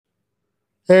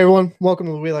Hey everyone, welcome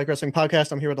to the We Like Wrestling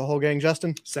podcast. I'm here with the whole gang: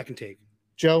 Justin, Second take.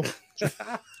 Joe,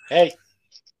 Hey,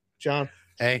 John.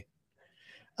 Hey.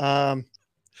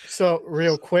 So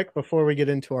real quick before we get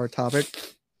into our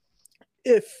topic,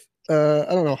 if I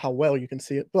don't know how well you can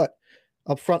see it, but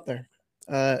up front there,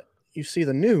 you see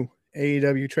the new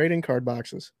AEW trading card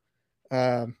boxes.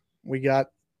 We got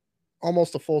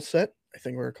almost a full set. I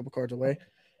think we're a couple cards away.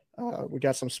 We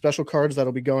got some special cards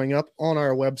that'll be going up on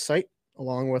our website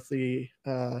along with the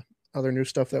other new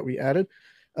stuff that we added.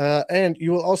 And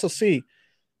you will also see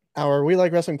our We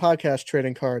Like Wrestling podcast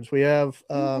trading cards. We have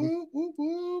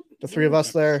the three of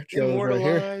us there. Joe's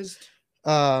right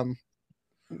here.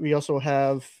 We also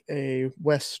have a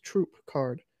West Troop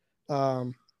card.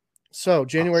 So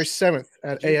January 7th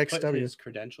at AXW. Put his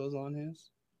credentials on his?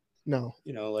 No.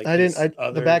 You know, like I didn't.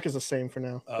 The back is the same for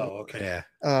now. Oh, okay.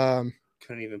 Yeah.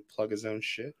 Couldn't even plug his own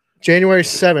shit. January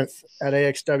 7th at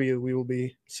AXW, we will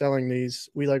be selling these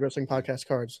We Like Wrestling podcast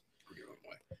cards.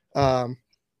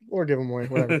 Or give them away,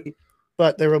 whatever.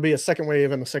 But there will be a second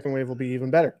wave, and the second wave will be even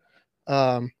better.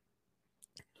 Well,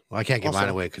 I can't give Also- mine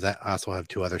away because I also have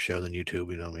two other shows on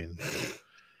YouTube. You know what I mean?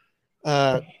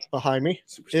 Behind me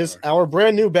Superstar. is our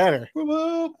brand new banner. Whoop,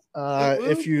 whoop.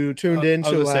 If you tuned I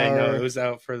into was saying, no, our it was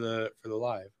out for the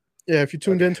live. yeah, if you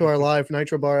tuned Okay. into our live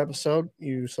Nitro Bar episode,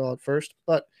 you saw it first.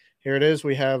 But here it is.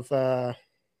 We have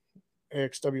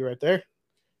AXW right there.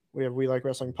 We have We Like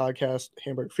Wrestling podcast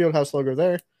Hamburg Fieldhouse logo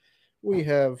there. We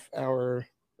have our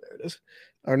there it is,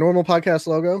 our normal podcast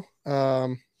logo.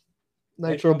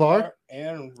 Nitro Bar,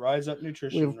 and Rise Up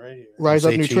Nutrition right here. Rise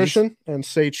Up Say Cheese. Nutrition, and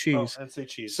Say Cheese. Oh, and say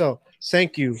cheese. So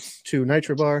thank you to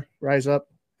Nitro Bar, Rise Up,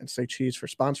 and Say Cheese for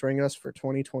sponsoring us for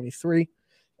 2023.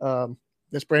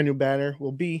 This brand new banner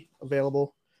will be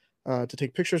available to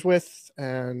take pictures with,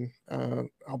 and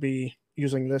I'll be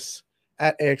using this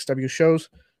at AXW shows.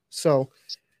 So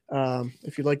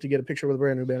if you'd like to get a picture with a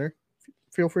brand new banner,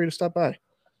 feel free to stop by.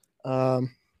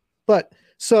 But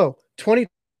so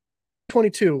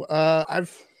 2022,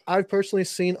 I've personally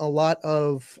seen a lot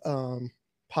of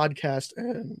podcast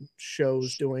and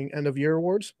shows doing end of year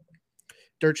awards.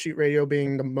 Dirt Sheet Radio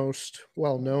being the most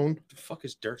well known. What the fuck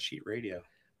is Dirt Sheet Radio?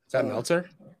 Is that Meltzer?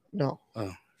 No.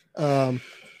 Oh. I'm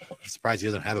surprised he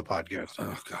doesn't have a podcast.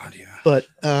 Oh God, yeah. But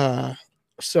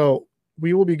so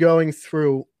we will be going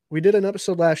through. We did an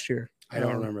episode last year. I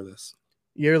don't remember this.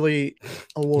 Yearly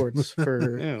awards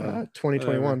for Yeah, well,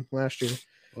 2021 last year.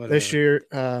 Whatever. This year,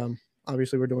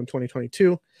 obviously, we're doing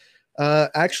 2022.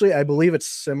 Actually, I believe it's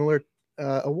similar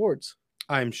awards.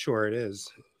 I'm sure it is.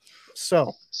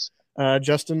 So,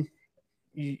 Justin,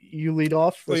 you lead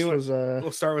off. Well, This you want- was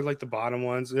We'll start with like the bottom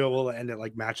ones. We'll end at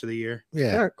like match of the year.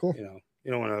 Yeah. all right, cool. You know,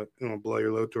 you don't want to blow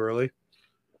your load too early.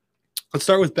 Let's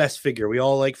start with best figure. We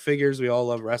all like figures. We all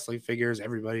love wrestling figures.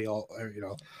 Everybody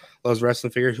loves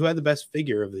wrestling figures. Who had the best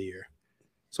figure of the year?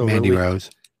 So Mandy really- Rose.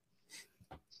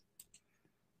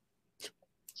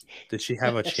 Did she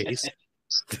have a chase?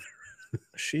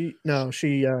 She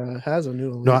has a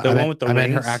new. No, The I one meant, with the I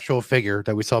meant her wings? actual figure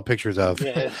that we saw pictures of.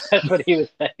 yeah, that's what he was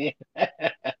saying.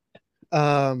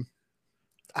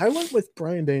 I went with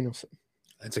Brian Danielson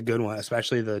That's a good one,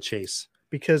 especially the chase.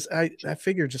 because that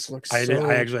figure just looks. I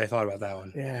thought about that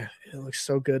one. Yeah, it looks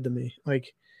so good to me.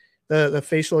 Like the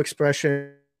facial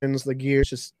expressions, the gear,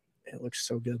 just it looks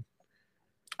so good.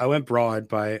 I went broad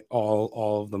by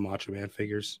all of the Macho Man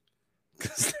figures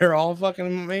because they're all fucking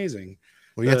amazing.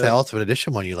 Well, you got The- the Ultimate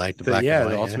Edition one you liked. The black and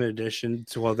white, the Ultimate Edition.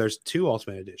 So, well, there's two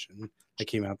Ultimate Edition that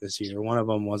came out this year. One of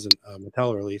them wasn't a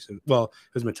Mattel release. Well,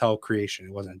 it was Mattel creation.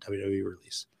 It wasn't a WWE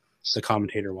release. The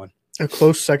commentator one. A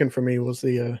close second for me was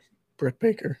the Britt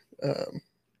Baker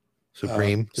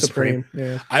Supreme. Supreme.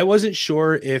 Yeah, I wasn't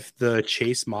sure if the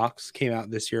Chase Mox came out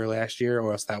this year or last year,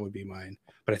 or else that would be mine.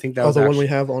 But I think that was the one we actually-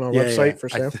 have on our Yeah, website yeah. for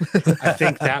sale. I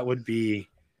think that would be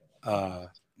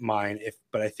mine.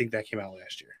 But I think that came out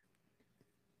last year.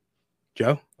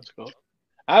 Joe? That's cool.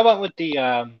 I went with the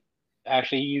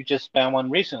actually you just found one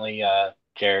recently,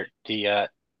 Jared, the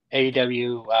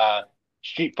AEW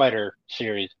Street Fighter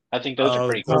series. I think those are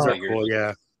pretty cool those are figures. cool,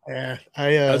 yeah. Yeah,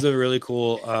 That was a really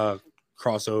cool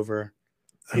crossover.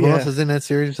 Who yeah. else is in that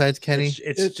series besides Kenny?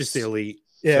 It's just the elite.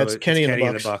 Yeah, So it's Kenny and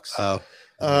the Bucks. Oh.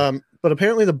 But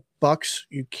apparently the Bucks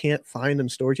you can't find in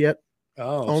stores yet.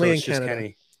 Oh, only so in it's just Canada.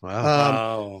 Kenny.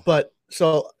 Wow. But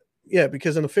so yeah,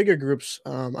 because in the figure groups,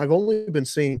 I've only been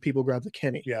seeing people grab the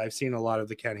Kenny. Yeah, I've seen a lot of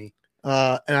the Kenny.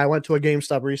 And I went to a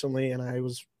GameStop recently, and I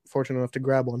was fortunate enough to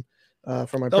grab one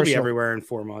for my They'll be personal everywhere in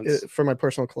 4 months. for my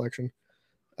personal collection.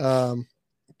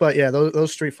 But yeah,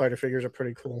 those Street Fighter figures are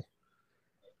pretty cool.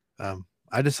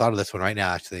 I just thought of this one right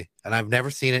now, actually, and I've never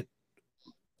seen it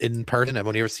in person. I've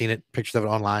only ever seen it pictures of it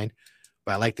online.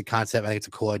 but I like the concept. I think it's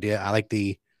a cool idea. I like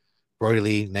the Brody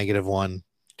Lee -1.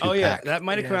 Oh yeah, pack. that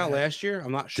might have come out last year.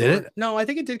 I'm not sure. Did it? No, I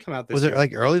think it did come out this Was year. it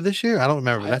like early this year? I don't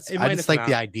remember. That's It I might just have like come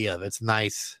the out. idea of it. It's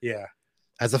nice. Yeah.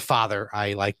 As a father,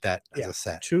 I like that as Yeah. a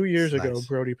set. 2 years It's ago, nice.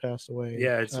 Brody passed away.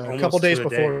 Yeah, it's a almost couple to days the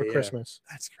before day, yeah. Christmas.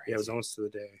 That's crazy. Yeah, it was almost to the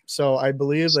day. So I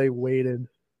believe they waited.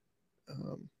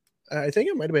 I think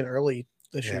it might have been early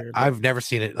this Yeah, year. but I've never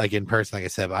seen it like in person, like I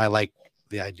said, but I like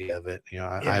the idea of it. You know,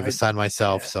 I have a son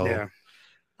myself, so Yeah.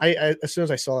 I as soon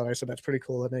as I saw it, I said that's pretty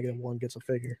cool that -1 gets a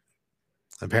figure.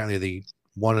 apparently the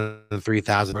 1 in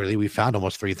 3,000. We found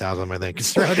almost 3,000. I think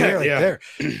it's around here, like Yeah. there,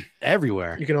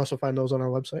 everywhere. You can also find those on our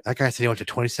website. That guy said he went to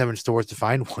 27 stores to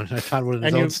find one. I found one in his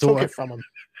And you own store. took it from him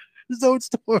His own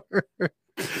store.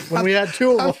 when we had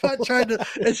 2 I'm of them. not trying to.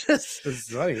 It's just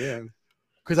It's funny, yeah.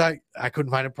 because I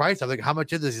couldn't find a price. I'm like, how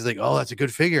much is this? He's like, oh, that's a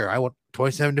good figure. I went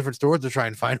 27 different stores to try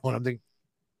and find one. I'm thinking,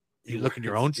 you look in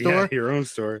your own store, Yeah, your own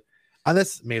store.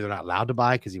 unless maybe they're not allowed to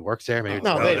buy because he works there. Maybe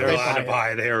No, it's they- they're they allowed to buy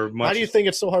buy. They are much. Why do you think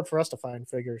it's so hard for us to find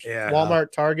figures? Yeah.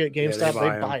 Walmart, Target, Yeah, they GameStop, buy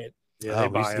they 'em. buy it. Yeah, they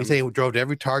buy he them. said he drove to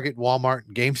every Target, Walmart,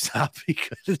 and GameStop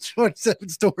because it's 27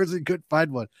 stores and couldn't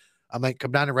find one. I'm like,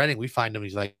 come down to Reading, we find them.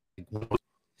 He's like,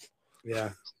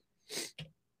 Yeah.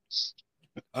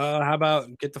 How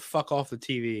about get the fuck off the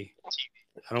TV?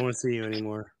 I don't want to see you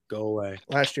anymore. Go away.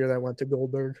 Last year that went to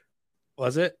Goldberg.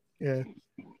 Was it Yeah.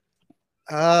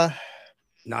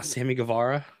 not Sammy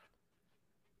Guevara?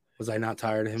 Was I not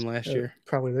tired of him last year?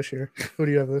 Probably this year. Who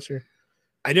do you have this year?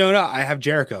 I don't know. I have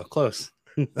Jericho. Close.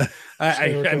 I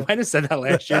Jericho. might have said that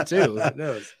last year too. Who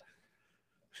knows?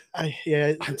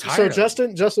 Yeah. I'm So tired of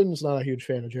him. Justin's not a huge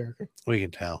fan of Jericho. we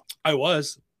can tell. I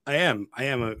am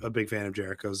a big fan of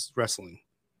Jericho's wrestling.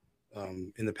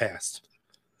 In the past,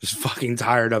 just fucking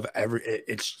tired of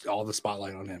it's all the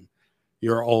spotlight on him.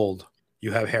 You're old.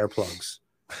 You have hair plugs.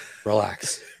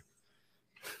 Relax.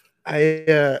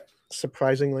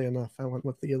 Surprisingly enough, I went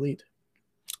with the Elite.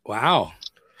 Wow.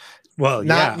 Well,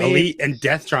 Not yeah, me. Elite and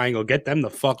Death Triangle. Get them the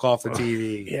fuck off the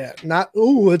TV. Yeah.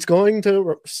 It's going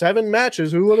to 7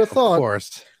 matches. Who would have Of thought?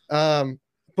 course. But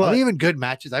But even good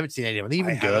matches. I haven't seen any of them. I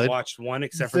Even haven't good. watched one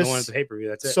except for the one at This- the pay-per-view.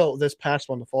 That's it. so this past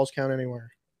one, the Falls Count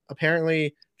Anywhere,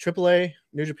 apparently AAA,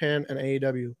 New Japan, and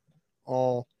AEW,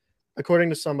 all, according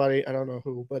to somebody, I don't know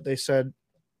who, but they said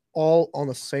all on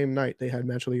the same night they had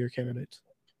match of the year candidates.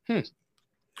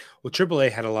 Well, AAA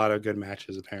had a lot of good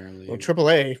matches apparently. Well,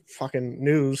 AAA fucking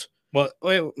news. Well,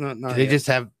 wait, no, Did they just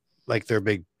have like their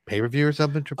big pay-per-view or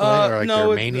something? AAA or like no,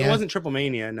 their it Mania? wasn't Triple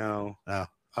Mania. No. Oh.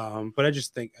 But I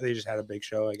just think they just had a big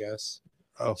show. I guess.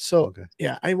 Oh, So okay.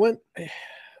 yeah, I went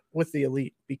with the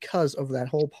Elite because of that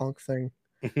whole Punk thing.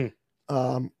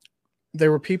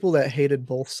 There were people that hated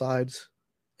both sides,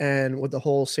 and with the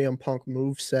whole CM Punk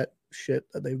move set shit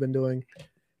that they've been doing,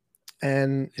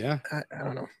 and Yeah. I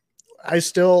don't know. I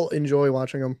still enjoy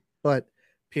watching them, but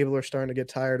people are starting to get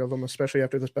tired of them, especially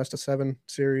after this Best of 7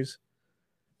 series.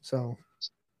 So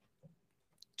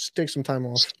just take some time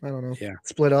off. I don't know. Yeah.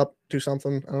 Split up, do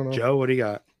something. I don't know. Joe, what do you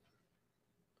got?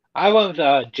 I went with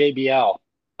JBL.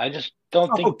 I just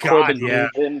don't Oh, think God, Corbin yeah.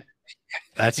 moves in.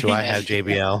 That's who I have,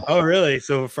 JBL. Oh, really?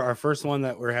 So for our first one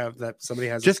that somebody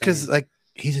has Just the because same- like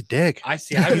he's a dick. I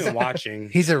see. I've been watching.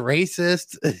 He's a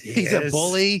racist. He He's a is.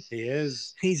 bully. He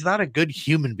is. He's not a good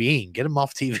human being. Get him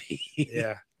off TV.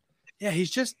 Yeah. Yeah. He's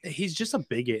just a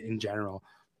bigot in general.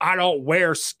 I don't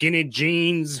wear skinny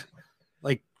jeans.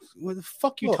 Like, what the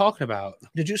fuck you Well, talking about?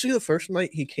 Did you see the first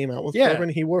night he came out with Yeah. Corbin?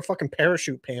 He wore fucking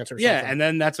parachute pants or Yeah, something. and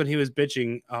then that's when he was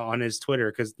bitching on his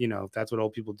Twitter because that's what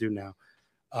old people do now.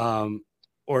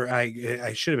 Or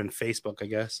I should have been Facebook, I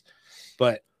guess,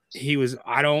 but he was.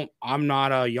 I'm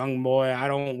not a young boy. I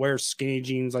don't wear skinny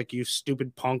jeans like you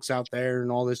stupid punks out there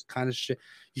and all this kind of shit.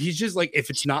 He's just like, if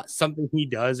it's not something he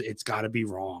does, it's got to be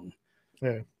wrong.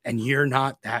 Yeah. And you're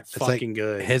not that It's like fucking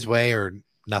good. His way or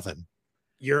nothing.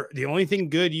 You're the only thing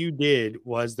good you did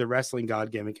was the wrestling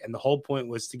god gimmick, and the whole point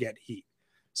was to get heat.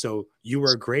 So you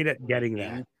were great at getting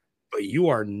that, but you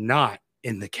are not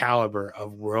in the caliber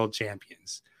of world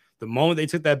champions. The moment they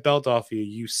took that belt off you,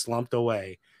 you slumped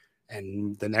away,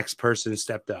 and the next person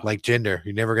stepped up. Like Jinder.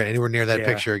 You never got anywhere near that Yeah.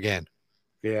 picture again.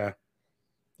 yeah,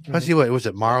 Mhm. I see what was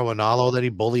it, Mauro Ranallo that he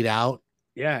bullied out?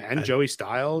 yeah, and Joey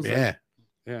Styles. Yeah.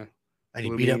 yeah. And he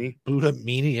Blue beat Meanie. up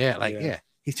Meanie. Yeah, like Yeah. yeah.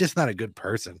 He's just not a good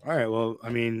person. All right. Well, I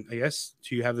mean, I guess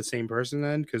do you have the same person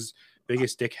then? Because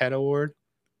biggest dickhead award.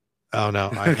 Oh no,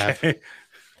 I have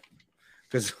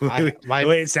Because my- the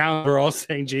way it sounds, we're all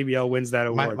saying JBL wins that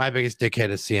award. my biggest dickhead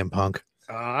is CM Punk.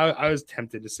 I was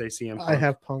tempted to say CM Punk. I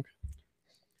have Punk.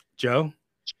 Joe.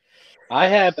 I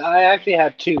actually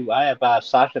have 2. I have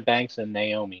Sasha Banks and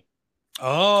Naomi.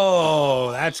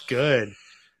 Oh, that's good.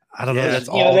 I don't know. Yeah. That's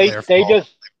You know, all their they fault.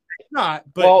 just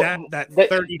Not, but Well, that they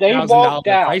 $30,000 walked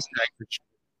out. price tag for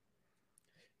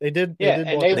They did. Yeah, did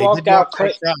and walk they out. They walked did walk out. out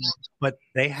front, but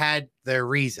they had their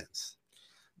reasons.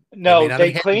 No, not they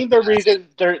have hit claimed the their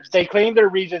reasons. They claimed their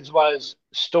reasons was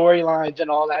storylines and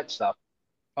all that stuff.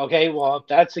 Okay, well, if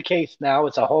that's the case now,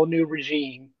 it's a whole new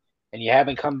regime, and you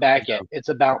haven't come back yet. It's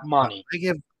about money, I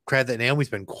give credit that Naomi's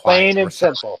been quiet. plain where and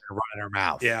Sasha's simple. been running her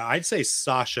mouth. Yeah, I'd say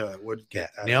Sasha would Yeah. get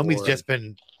that Naomi's award. just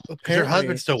been. 'Cause her Apparently-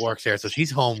 husband still works there, so she's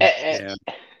home. Yeah.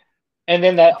 And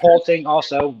then that whole thing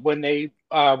also when they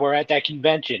were at that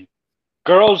convention,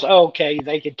 girls okay,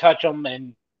 they could touch them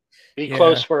and be Yeah.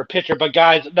 close for a picture, but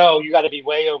guys, no, you got to be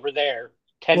way over there,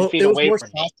 10 feet it was away more from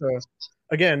me. Sasha.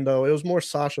 Again, though, it was more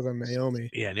Sasha than Naomi.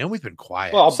 Yeah, Naomi's been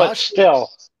quiet. Well, but Sasha-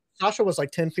 still, Sasha was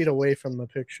like 10 feet away from the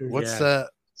picture. What's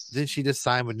didn't she just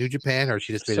sign with New Japan, or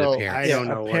she just made an So, appearance? I don't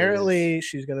know what it Apparently,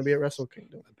 she's going to be at Wrestle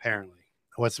Kingdom. Apparently.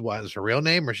 What is her real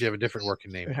name, or she have a different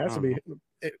working name? It has to be.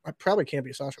 It probably can't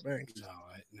be Sasha Banks.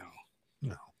 No.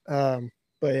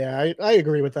 But yeah, I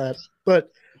agree with that.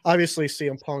 But obviously,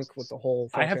 CM Punk with the whole.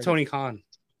 I have fucking- Tony Khan.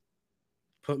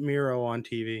 Put Miro on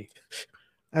TV.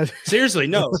 I- Seriously,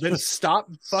 no. Then stop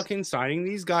fucking signing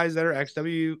these guys that are at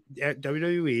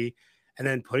WWE and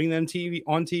then putting them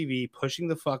on TV, pushing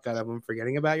the fuck out of them,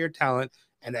 forgetting about your talent,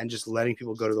 and then just letting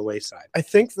people go to the wayside. I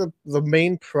think the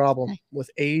main problem with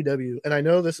AEW, and I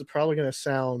know this is probably going to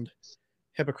sound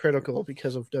hypocritical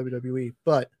because of WWE,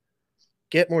 but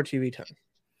get more TV time.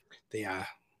 Yeah.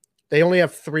 They only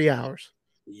have 3 hours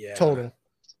Yeah. total.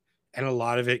 And a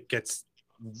lot of it gets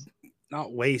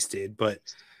not wasted, but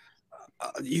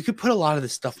you could put a lot of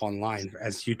this stuff online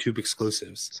as YouTube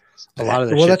exclusives. A lot of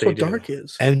the Well, shit that's they what do. Dark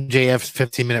is. MJF's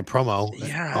 15-minute promo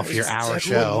Yeah, off your it's hour too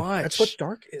show, much. That's what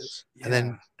Dark is. and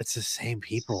then it's the same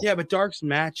people. Yeah, but Dark's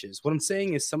matches. What I'm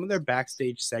saying is some of their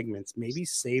backstage segments, maybe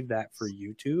save that for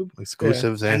YouTube.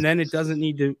 Exclusives, And then it doesn't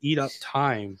need to eat up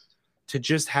time to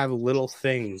just have little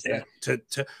things that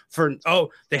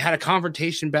they had a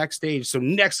confrontation backstage. So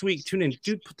next week, tune in.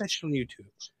 Dude, put that shit on YouTube.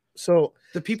 So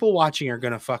The people watching are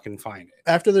gonna fucking find it.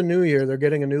 after the new year, they're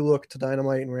getting a new look to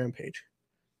Dynamite and Rampage.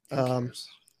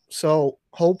 So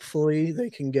hopefully they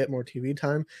can get more TV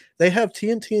time. They have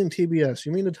TNT and TBS.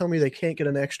 You mean to tell me they can't get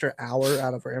an extra hour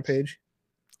out of Rampage?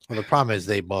 Well, the problem is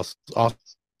they both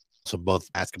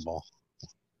basketball.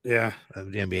 Yeah, The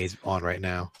NBA's on right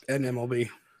now. and MLB.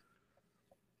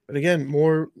 But again,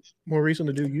 more reason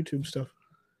to do YouTube stuff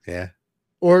Yeah.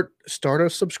 or start a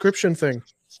subscription thing.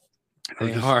 I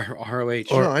mean, ROH.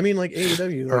 No, I mean like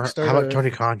AEW. Or Like start how about a-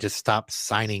 Tony Khan just stop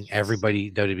signing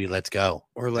everybody WWE? Let's go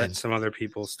or let and- some other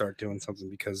people start doing something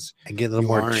because and get a little you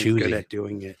more aren't good choosy. at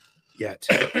doing it yet.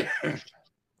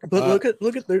 But look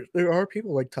at there are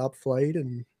people like Top Flight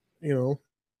and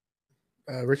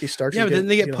Ricky Starks. Yeah, but then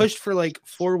they get pushed for like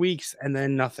 4 weeks and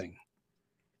then nothing.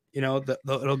 It'll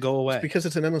go away. because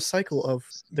it's an endless cycle of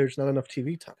there's not enough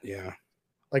TV time. Yeah.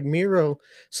 Like Miro.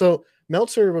 So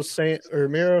Meltzer was saying, or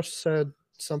Miro said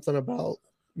something about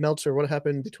Meltzer. What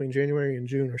happened between January and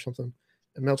June or something?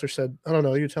 And Meltzer said, "I don't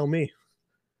know. You tell me."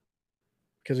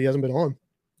 Because he hasn't been on.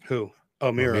 Who?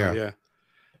 Oh, Miro. Miro. Yeah.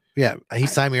 Yeah, he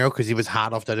signed Miro because he was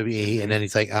hot off WWE, and then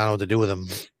he's like, I don't know what to do with him.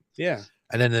 Yeah.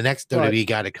 And then the next Right. WWE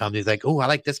guy that comes, he's like, oh, I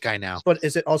like this guy now. But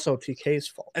is it also TK's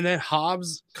fault? And then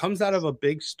Hobbs comes out of a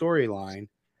big storyline,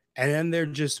 and then they're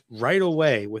just right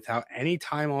away, without any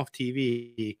time off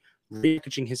TV,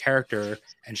 repackaging his character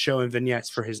and showing vignettes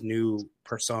for his new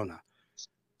persona.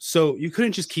 So you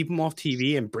couldn't just keep him off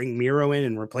TV and bring Miro in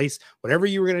and replace whatever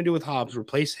you were going to do with Hobbs,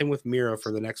 replace him with Miro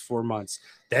for the next 4 months,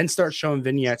 then start showing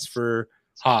vignettes for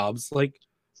Hobbs. Like,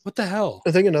 what the hell?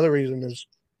 I think another reason is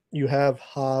you have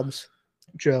Hobbs,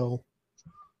 Joe,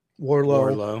 Warlow.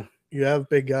 Warlow. You have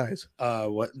big guys.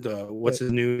 What's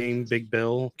his new name? Big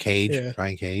Bill. Cage, Yeah.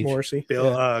 Brian Cage. Morrissey. Bill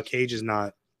Yeah. Cage is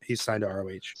not. He's signed to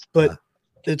ROH. But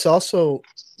it's also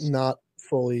not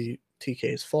fully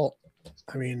TK's fault.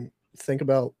 I mean, think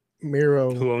about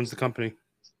Miro. Who owns the company?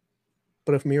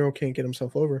 But if Miro can't get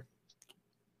himself over,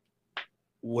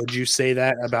 Would you say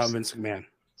that about Vince McMahon?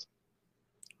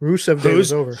 Rusev Day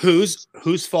is over.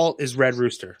 Whose fault is Red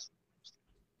Rooster?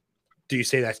 Do you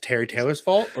say that's Terry Taylor's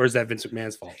fault or is that Vince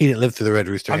McMahon's fault? He didn't live through the Red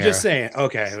Rooster I'm era. just saying.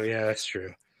 Okay, well, yeah, that's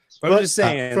true. But I'm But, just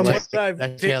saying, from like, what I've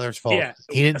That's Taylor's fault. yeah,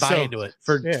 He didn't buy so- into it.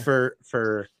 for Yeah.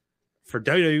 for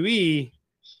WWE,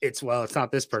 it's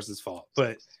not this person's fault,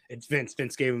 but it's Vince.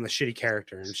 Vince gave him a shitty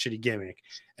character and a shitty gimmick,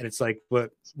 and it's like,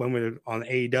 but when we're on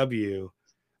AEW,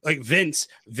 like Vince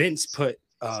put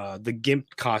the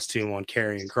Gimp costume on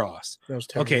Karrion Kross. That was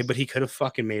terrible. Okay, but he could have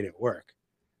fucking made it work.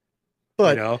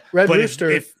 But you know, Red but Rooster,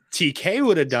 if TK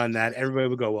would have done that, everybody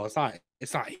would go, well, it's not,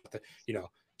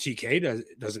 TK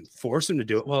doesn't force him to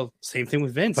do it. Well, same thing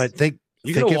with Vince. But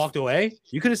you could have walked away.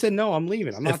 You could have said, "No, I'm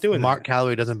leaving. I'm not doing Mark that."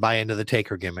 Calloway doesn't buy into the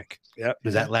Taker gimmick. Yep.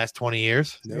 Does that last 20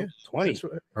 years? No, Yeah. 20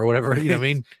 or whatever? You know what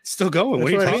I mean? Still going. That's What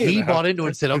are you what I talking mean. He about? bought into it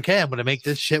and said, "Okay, I'm going to make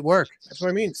this shit work." That's what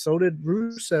I mean. So did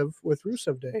Rusev with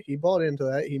Rusev Day. He bought into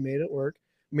that. He made it work.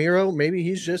 Miro, maybe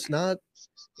he's just not,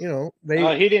 He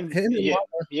didn't. him and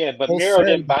Yeah, but both Miro said-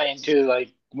 didn't buy into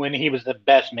like when he was the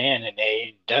best man in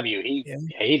AEW. He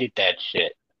hated that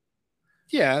shit.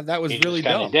 Yeah, that was He really just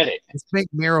kind dumb. of did it. Just make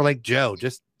Miro like Joe.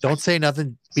 Just don't say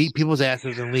nothing, beat people's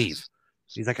asses, and leave.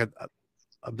 He's like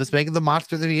I'm just making the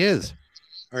monster that he is.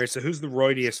 All right, so who's the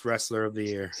roidiest wrestler of the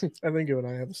year? I think you and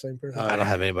I have the same person. I don't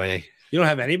have anybody. You don't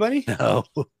have anybody? No.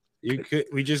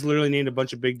 We just literally named a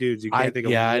bunch of big dudes. You can't think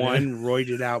of I one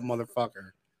roided out motherfucker.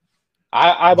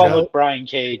 I went Joe? with Brian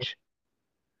Cage.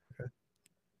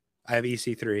 I have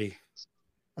EC3.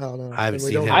 I don't know. I haven't We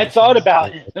seen don't him. have I the thought same-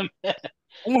 about him.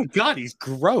 Oh my god, he's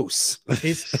gross.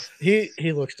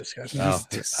 He looks disgusting. Oh,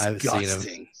 He's I haven't seen him.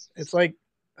 disgusting. It's like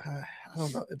I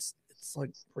don't know. It's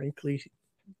like wrinkly.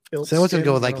 built So I was going to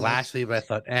go skin. with I like don't know. Lashley, but I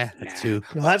thought, that's too.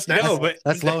 No, that's not. No, but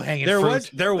That's low hanging there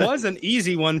fruit. was an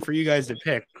easy one for you guys to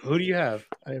pick. Who do you have?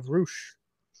 I have Roosh.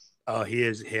 Oh, he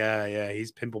is. Yeah.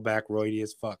 He's pimple back roidy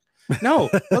as fuck. No,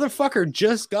 motherfucker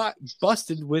just got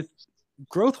busted with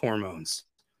growth hormones.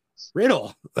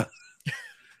 Riddle.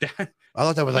 I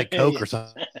thought that was like Coke or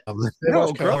something. It No, was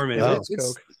growth Coke. hormones. It It's- was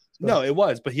it's- Coke. No, it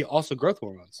was, but he also growth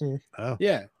hormones. Hmm. Oh,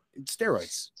 Yeah, it's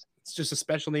steroids. It's just a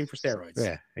special name for steroids.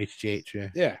 yeah. HGH, yeah.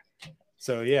 Yeah.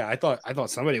 So yeah, I thought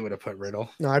somebody would have put Riddle.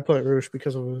 No, I put Roosh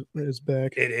because of his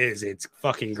back. It is. It's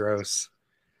fucking gross.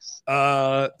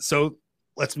 So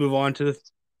let's move on to the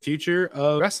future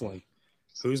of wrestling.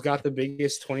 Who's got the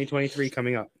biggest 2023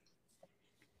 coming up?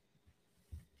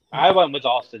 I went with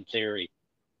Austin Theory.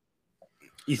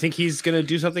 You think he's gonna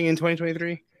do something in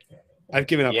 2023? I've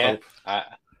given up Yeah. hope.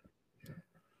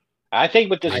 I think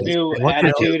with this new what the hell?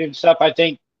 attitude and stuff, I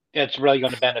think it's really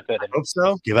going to benefit him. Hope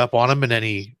so. Give up on him, and then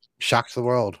he shocks the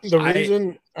world. The I-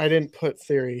 reason I didn't put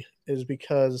Theory is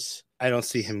because I don't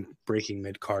see him breaking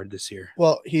mid card this year.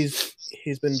 he's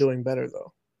been doing better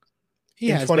though. He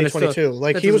in has, but it's 2022. still-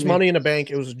 Like that he was doesn't mean- Money in the Bank.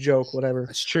 It was a joke, whatever.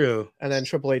 That's true. And then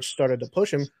Triple H started to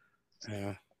push him.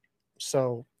 Yeah.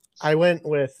 So I went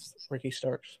with Ricky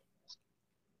Starks.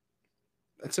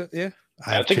 That's it. Yeah.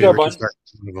 I have That's a two. good Ricky one. Starks,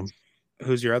 one of them.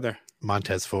 Who's your other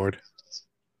Montez Ford.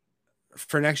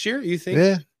 for next year? You think?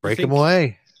 Yeah, break him think-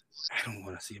 away. I don't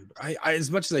want to see him. I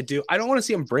as much as I do, I don't want to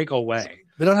see him break away.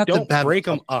 They don't have Don't to have break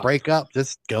 'em a up. Break up.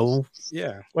 Just go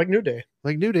Yeah. Like New Day.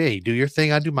 like New Day. Do your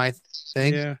thing. I do my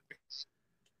thing. Yeah.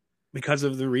 Because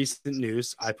of the recent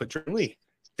news, I put Jordan Lee.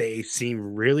 They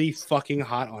seem really fucking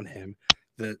hot on him.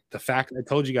 The fact I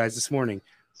told you guys this morning,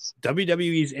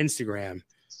 WWE's Instagram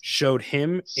showed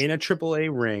him in a AAA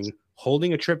ring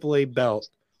holding a AAA belt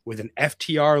with an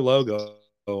FTR logo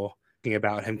talking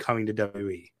about him coming to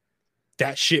WWE.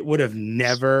 That shit would have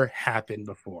never happened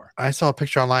before. I saw a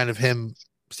picture online of him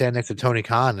standing next to Tony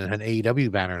Khan and an AEW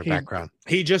banner in the He- background.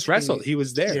 He just wrestled. He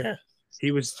was there. Yeah.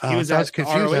 He was I was at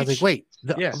confused. I was ROH. like, wait,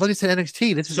 Yeah. I thought he said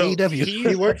NXT. This is So AEW.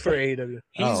 He worked for AEW.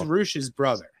 He's Oh. Rush's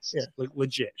brother. Yeah. Like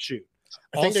legit. Shoot.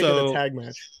 I think they did Also- a tag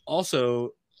match.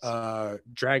 Also,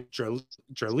 Drag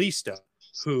Dralisto,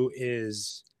 who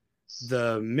is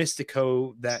the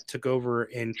Mystico that took over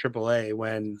in AAA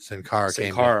when Sin Cara Sin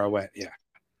came. Cara went. Yeah,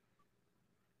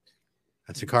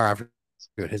 And Sin Cara, I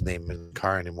forget his name isn't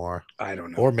Cara anymore. I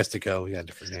don't know. Or Mystico. Yeah,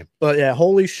 different name. But yeah,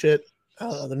 holy shit.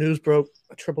 The news broke.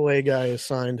 A AAA guy is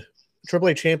signed.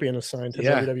 AAA champion is signed to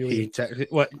yeah,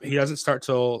 WWE. he doesn't start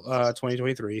till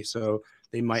 2023, so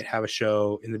they might have a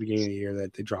show in the beginning of the year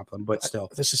that they drop them. But still,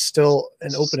 This is still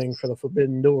an opening for the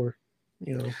Forbidden Door.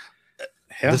 You know,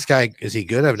 yeah. This guy, is he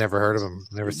good? I've never heard of him.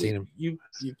 Never seen him. You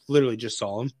literally just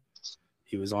saw him.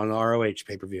 He was on the ROH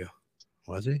pay per view.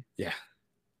 Was he?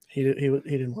 he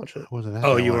didn't watch it. I wasn't at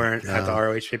Oh, that you one. weren't at the No.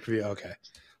 ROH pay per view. Okay,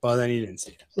 well then you didn't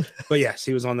see it. But yes,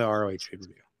 he was on the ROH pay per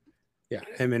view. Yeah,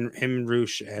 him and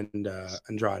Rush and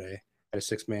Andrade had a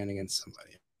 6-man against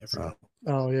somebody. I forgot.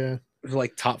 Oh yeah, It was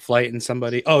like Top Flight and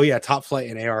somebody. Oh yeah, Top Flight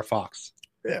and AR Fox.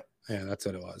 Yeah. That's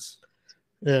what it was.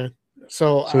 yeah.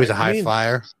 So So he's a I high mean,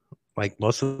 flyer, like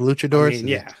most of the I luchadors. mean,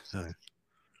 yeah,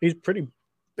 He's pretty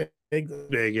big.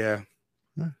 big. Yeah,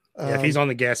 yeah. If he's on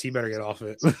the gas, he better get off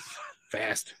it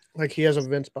fast. Like he has a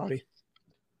Vince body.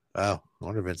 Oh, I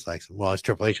wonder if Vince likes him. Well, it's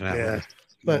Triple H now. Yeah,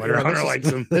 But Wonder yeah, Hunter this is- likes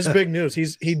him. This is big news.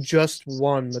 He just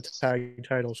won the tag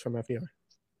titles from FTR.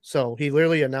 So he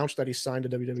literally announced that he signed to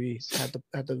WWE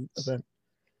at the event.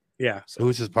 Yeah, So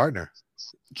who's his partner?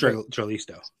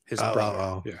 Dralisto, his Oh, brother.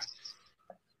 oh, oh. Yeah.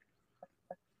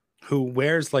 who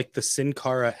wears like the Sin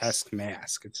Cara-esque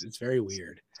mask. It's very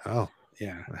weird. Oh,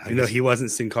 Yeah. I Even though guess- he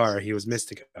wasn't Sin Cara, he was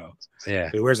Mystico. yeah.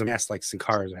 But he wears a mask like Sin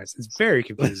Cara's mask. It's very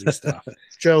confusing stuff.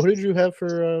 Joe, who did you have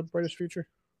for Brightest Future?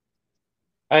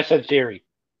 I said Theory.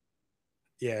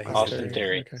 Yeah, he's Austin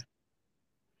Theory. Okay.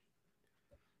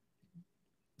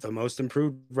 the most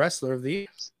improved wrestler of the year.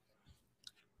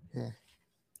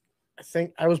 I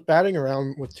think I was batting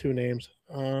around with two names.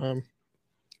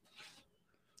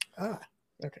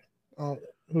 Okay.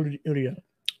 Who do you have?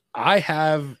 I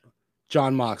have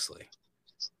John Moxley.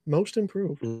 Most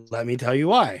improved. Let me tell you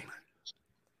why.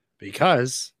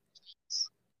 Because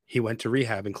he went to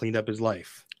rehab and cleaned up his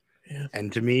life. Yeah.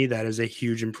 And to me, that is a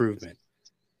huge improvement.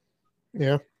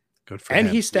 Yeah. Good for And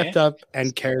him. he stepped up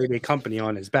and carried a company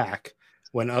on his back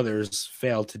when others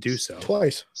failed to do so.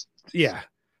 Twice. Yeah.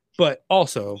 But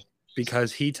also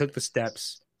because he took the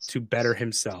steps to better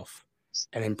himself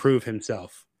and improve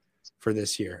himself for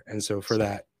this year. And so for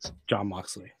that, John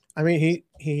Moxley. I mean,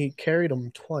 he carried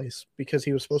him twice because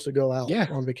he was supposed to go out Yeah.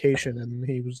 on vacation, and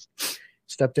he was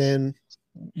stepped in,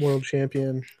 world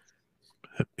champion.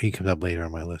 He comes up later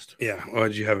on my list. Yeah. What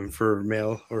did you have him for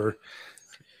male or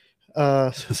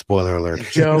Spoiler alert.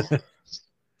 Joe.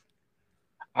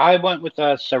 I went with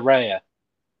Saraya.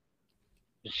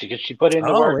 She put in the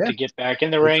Oh, work yeah. to get back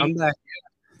in the ring. comeback?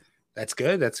 That's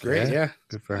good. That's great. Yeah. Yeah.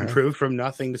 Good for her. Improved from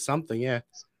nothing to something. Yeah.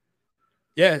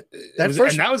 Yeah.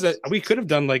 We could have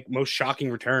done like most shocking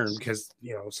return because,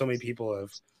 so many people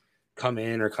have come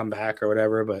in or come back or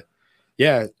whatever. But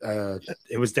yeah,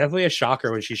 it was definitely a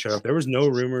shocker when she showed up. There was no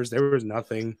rumors. There was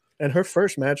nothing. And her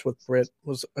first match with Britt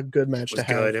was a good match It was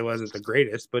to have. good. It wasn't the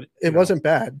greatest, but It wasn't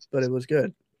bad, but it was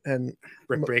good. And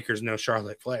Britt Baker's no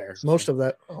Charlotte Flair. most of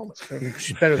that, oh my God,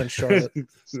 she's better than Charlotte. I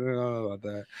don't know about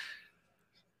that.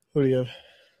 Who do you have?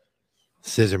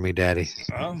 Scissor me, daddy.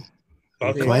 Oh, The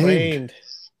Acclaimed. Acclaimed.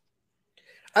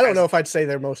 I don't know if I'd say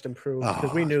they're most improved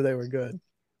because we Oh. knew they were good.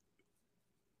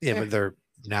 Yeah, but they're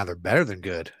better than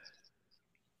good.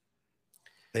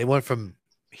 They went from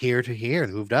here to here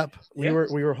and moved up. We Yeah.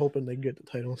 were hoping they'd get the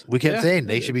titles. We kept Yeah, saying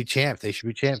they they did. should be champs. They should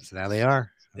be champs. Now they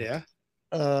are. yeah.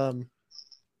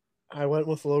 I went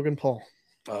with Logan Paul.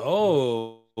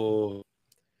 Oh,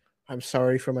 I'm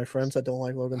sorry for my friends that don't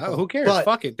like Logan Paul. who cares? But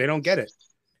Fuck it. They don't get it.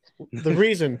 the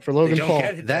reason for They Logan don't Paul,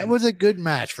 get it. That was a good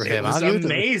match for It him. was I'll give it to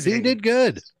him. amazing. He did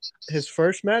good. his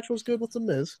first match was good with The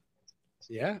Miz,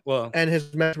 Yeah. Well, and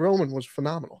his match with Roman was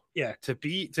phenomenal. yeah. To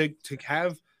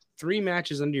have 3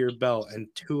 matches under your belt and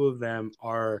 2 of them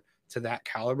are to that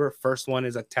caliber. First one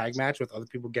is a tag match with other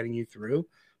people getting you through,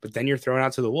 but then you're thrown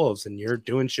out to the wolves and you're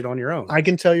doing shit on your own. I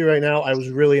can tell you right now, I was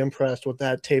really impressed with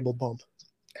that table bump.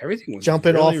 Everything was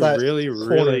Jumping really, off that really, corner.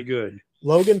 really good.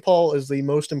 Logan Paul is the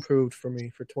most improved for me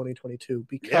for 2022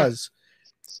 because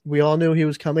we all knew he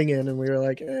was coming in, and we were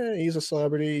like, he's a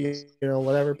celebrity,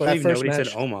 whatever. But that first Nobody match,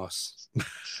 said almost.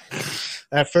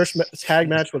 tag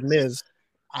match with Miz,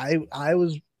 I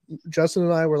was Justin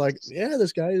and I were like, yeah,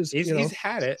 this guy is. He's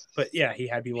had it, but yeah, he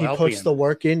had people he helping puts him. the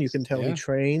work in. You can tell he Yeah.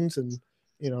 trains, and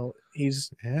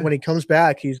he's Yeah. when he comes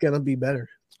back, he's gonna be better.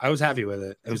 I was happy with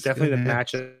it. It was It's definitely good, the man.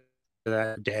 match of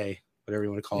that day, whatever you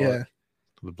want to call Yeah, it.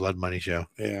 The Blood Money show.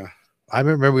 Yeah. I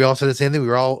remember we all said the same thing. We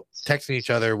were all texting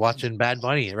each other watching Bad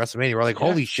Bunny at WrestleMania. We're like, Yeah.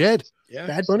 holy shit. Yeah.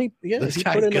 Bad Bunny. Yeah, This he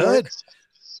guy's put in the good. work.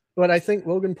 But I think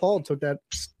Logan Paul took that.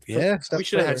 Yeah. step We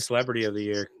should have further. had Celebrity of the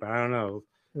Year, but I don't know.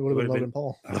 It would have been would've Logan been-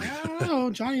 Paul. I don't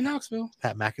know. Johnny Knoxville.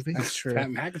 Pat McAfee. That's true. Pat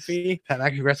McAfee. Pat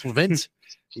McAfee wrestled Vince.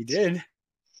 He did.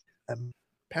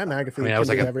 Pat McAfee. I mean, that was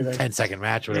can like do a everything. 10-second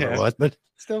match, whatever Yeah. it was, but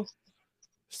Still.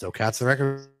 still counts the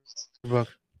record book.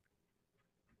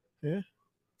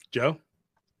 Joe?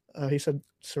 He said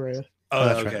Saraya. Oh,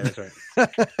 that's okay. right.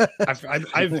 That's right.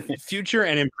 I've future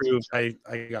and improved. I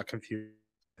got confused.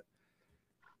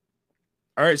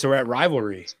 All right. So we're at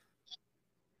rivalry.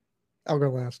 I'll go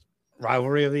last.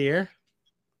 Rivalry of the year?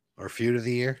 Or feud of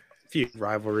the year. Feud.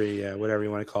 Rivalry. Whatever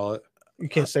you want to call it. You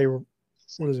can't say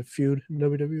what is it? Feud in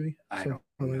WWE. I So-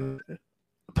 don't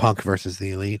Punk versus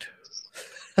the Elite.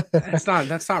 That's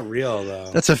not real though.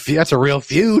 That's a real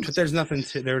feud. But there's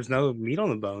no meat on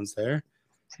the bones there.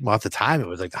 Well, at the time, it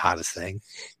was like the hottest thing.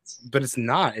 But it's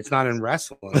not. It's not in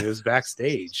wrestling. It was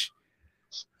backstage.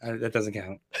 That doesn't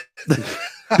count.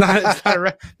 It's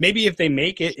not maybe if they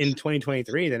make it in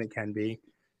 2023, then it can be.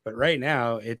 But right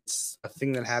now, it's a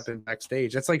thing that happened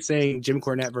backstage. That's like saying Jim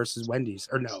Cornette versus Wendy's,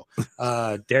 or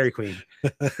no, Dairy Queen.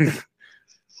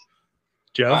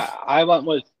 Joe, I went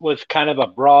with kind of a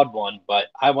broad one, but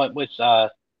I went with the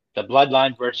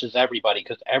Bloodline versus everybody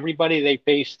because everybody they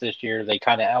faced this year, they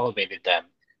kind of elevated them.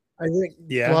 I think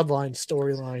Yeah. Bloodline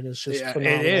storyline is just yeah,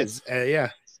 phenomenal. it is.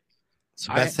 Yeah. It's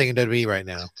the best thing in WWE right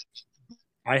now.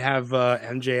 I have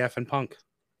MJF and Punk.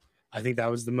 I think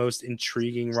that was the most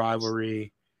intriguing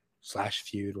rivalry /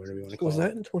 feud, whatever you want to call Was it.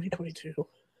 that in 2022?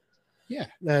 Yeah.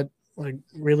 That like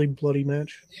really bloody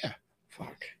match. Yeah.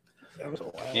 Fuck. That was a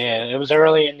while. Yeah, it was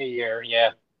early in the year.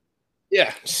 Yeah.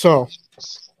 Yeah. So,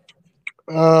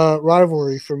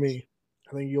 rivalry for me.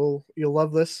 I think you'll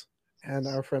love this, and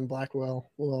our friend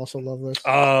Blackwell will also love this.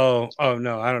 Oh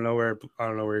no, I don't know where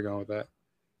you're going with that.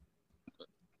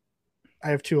 I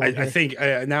have two on I here. think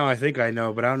now I think I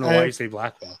know, but I don't know why you say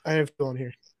Blackwell. I have two on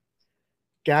here.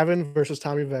 Gavin versus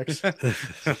Tommy Vex.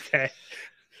 Okay.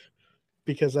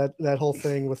 Because that whole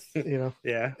thing with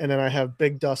Yeah. And then I have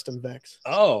Big Dust and Vex.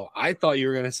 Oh, I thought you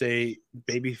were gonna say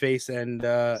Babyface and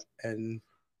that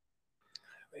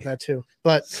too.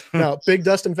 But no, Big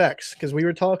Dust and Vex, because we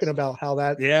were talking about how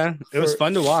that it was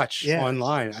fun to watch Yeah.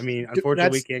 online. I mean,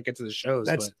 unfortunately we can't get to the shows.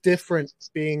 That's but different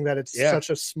being that it's Yeah. such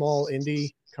a small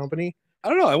indie company. I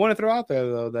don't know. I want to throw out there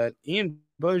though that Ian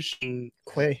Bush and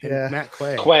Quay, yeah. Matt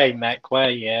Quay Matt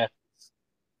Quay, yeah.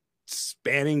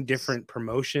 spanning different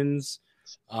promotions.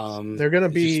 They're gonna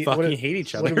they be just fucking hate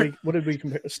each other. What did we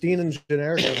compare? Steen and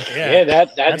Generico. Yeah,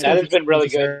 that That's has been really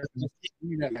good.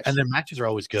 And their matches are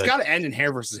always good. It's got to end in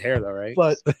hair versus hair though, right?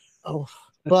 But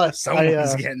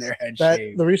Someone's getting their head that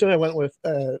shaved. the reason I went with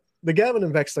the Gavin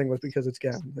and Vex thing was because it's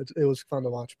Gavin. It was fun to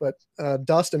watch. But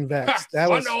Dust and Vex, that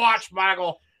fun was to watch,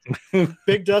 Michael.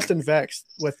 Big Dust and Vex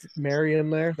with Mary in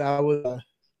there. That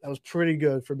was pretty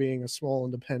good for being a small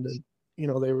independent. They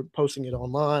were posting it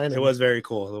online. It was very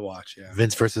cool to watch. Yeah.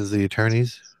 Vince versus the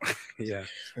attorneys. Yeah.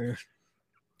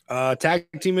 Yeah. Tag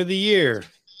team of the year.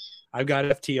 I've got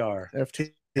FTR.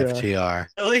 FTR.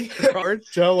 Really? Robert?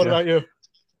 Joe, what about you?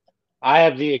 I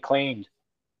have the Acclaimed.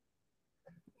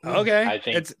 Okay. I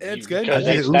think it's good. because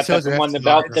I they think stepped up Usos are and won the FTR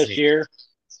belt for this me. year.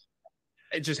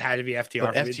 It just had to be FTR.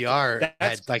 But FTR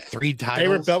had like 3 titles. They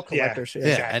were belt collectors. Yeah.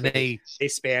 Yeah. Yeah, and they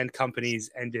spanned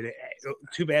companies and did it.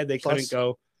 Too bad they Plus- couldn't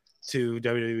go to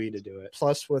WWE to do it.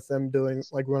 Plus, with them doing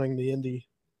running the indie,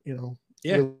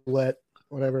 roulette,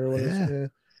 whatever it was. Yeah. Yeah.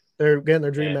 They're getting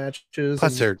their dream Yeah. matches.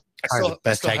 plus and they're probably the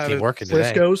best tag team working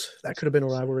today. Briscoes. That could have been a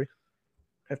rivalry.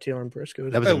 FTR and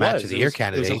Briscoes. That was a It match of the It year was- It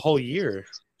candidate. was a whole year.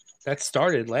 That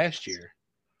started last year.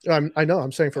 I know.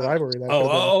 I'm saying for rivalry. That could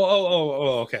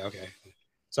have been- Okay.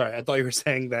 Sorry, I thought you were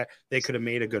saying that they could have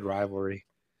made a good rivalry.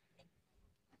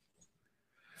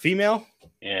 Female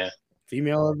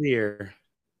of the year.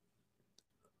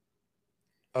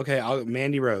 Okay,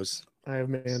 Mandy Rose. I have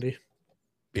Mandy.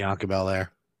 Bianca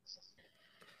Belair.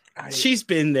 She's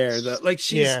been there though.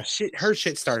 Like Yeah. her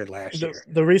shit started last year.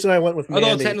 The reason I went with Although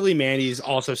Mandy, technically Mandy's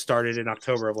also started in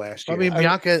October of last I year. mean,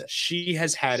 Bianca She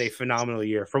has had a phenomenal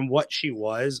year from what she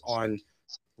was on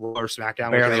Raw or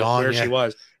SmackDown, Barely on, where yeah. she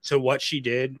was, to what she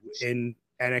did in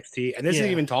NXT. And this Yeah.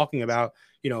 is even talking about,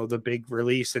 the big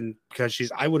release, and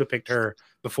because I would have picked her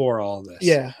before all of this.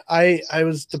 yeah, I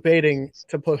was debating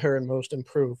to put her in most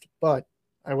improved, but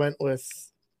I went with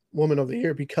Woman of the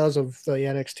Year because of the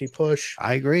NXT push.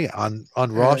 I agree. On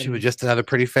Raw, she was just another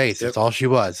pretty face. Yep. That's all she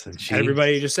was. And she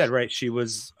Everybody just said, right? She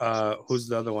was, who's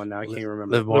the other one now? I can't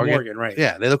remember. Liv Morgan. right?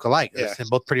 Yeah, they look alike. Yeah. They're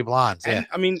both pretty blondes. And, Yeah.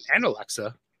 I mean, and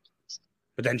Alexa.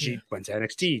 But then she went to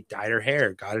NXT, dyed her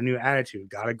hair, got a new attitude,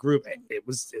 got a group. It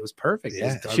was perfect.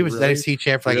 Yeah. done She was really, NXT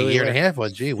champ for like really a year and a well. half,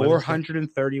 wasn't she? Wasn't it?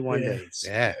 431 Yeah. days.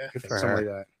 Yeah, good for Something her. like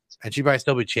that. And she probably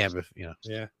still be champ if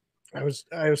Yeah. I was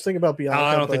thinking about Bianca.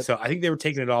 I don't think but so. I think they were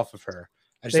taking it off of her.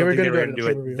 I just They don't were think they gonna were do going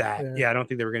to it do at it the that. pay-per-view, Yeah. yeah. I don't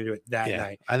think they were going to do it that Yeah.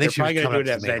 night. I think They're she was probably coming going up to to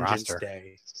do the it at main Vengeance roster.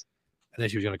 Day. And then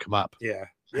she was going to come up. Yeah.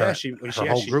 Her- Yeah. her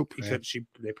whole group, They yeah.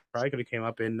 probably could have came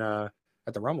up in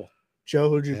at the Rumble. Joe,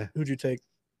 who'd Yeah. you take?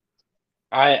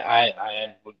 I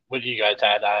had what you guys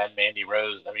had. I had Mandy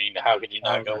Rose. I mean, how could you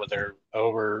not go Okay. with her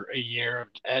over a year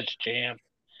as champ?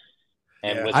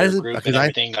 And Yeah. with I her just- group because and I-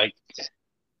 everything, like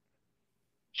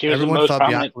she was Everyone the most thought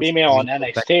prominent Bianca was female on gonna go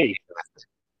back. NXT.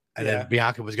 And Yeah. then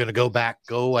Bianca was going to go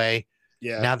away.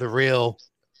 Yeah. Now the real,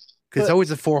 because it's But- always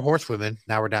the 4 horsewomen.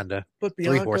 Now we're down to But Three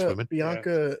Bianca, horsewomen.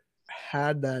 Bianca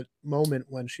had that moment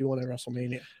when she won at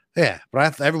WrestleMania.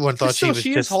 But everyone thought she was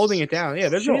she just is holding it down. Yeah,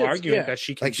 there's She no is, arguing yeah. that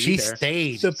she can like be she there.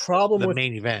 stayed The problem the with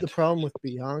main event. the problem with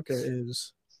Bianca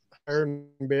is her and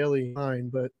Bailey fine,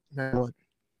 but now what?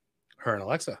 Her and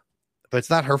Alexa. But it's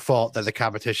not her fault that the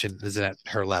competition isn't at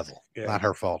her level. Yeah. Not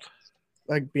her fault.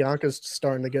 Like Bianca's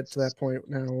starting to get to that point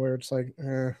now where it's like,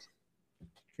 I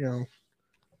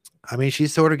mean,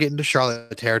 she's sort of getting to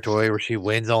Charlotte territory where she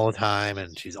wins all the time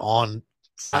and she's on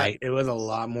site. It was a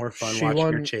lot more fun She watching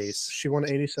her won- chase. she won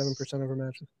 87% of her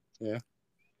matches.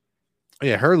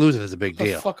 Yeah, her losing is a big What the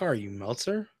deal. fuck are you,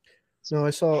 Meltzer? No, I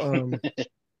saw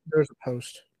there's a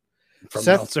post. From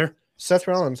Seth- Meltzer? Seth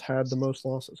Rollins had the most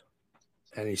losses.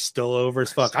 And he's still over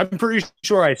as fuck. I'm pretty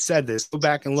sure I said this. Go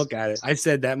back and look at it. I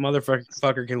said that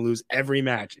motherfucker can lose every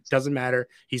match. It doesn't matter.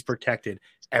 He's protected.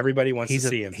 Everybody wants to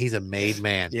see him. He's a made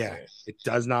man. Yeah. It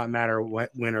does not matter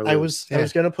what win or I lose.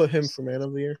 was gonna put him for man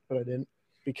of the year, but I didn't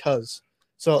because.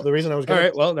 So the reason I was All gonna.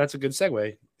 right. Well, that's a good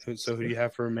segue. So who do you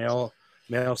have for male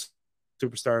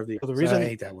superstar of the year? Well, the reason I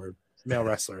hate that word. Male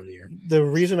wrestler of the year. The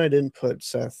reason I didn't put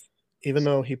Seth, even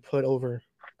though he put over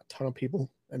a ton of people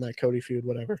in that Cody feud,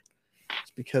 whatever,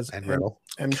 it's because Cody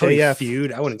MJF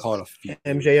feud. I wouldn't call it a feud.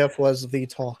 MJF was the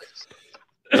talk.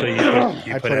 So you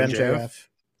I put MJF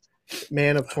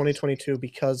man of 2022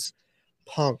 because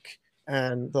Punk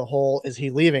and the whole is he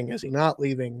leaving? Is he not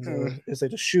leaving? Is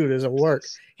it a shoot? Is it work?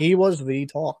 He was the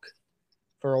talk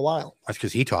for a while. That's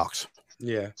because he talks.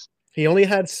 Yeah. He only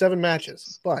had 7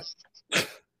 matches, but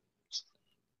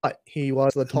he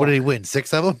was the talk. What did he win?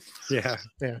 6 of them? Yeah.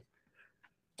 Yeah.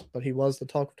 But he was the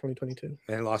talk of 2022.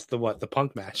 And lost the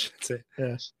Punk match. That's it.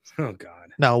 Yeah. Oh God.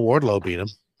 No, Wardlow beat him.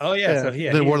 Oh yeah. Yeah. So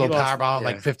yeah. Then Wardlow lost- powerbomb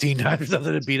like 15 times or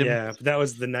something to beat him. Yeah, but that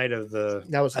was the night of the.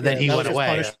 That was And then he that went was his away.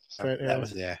 punishment, That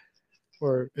was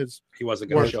or his He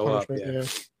wasn't going to worst show up. punishment.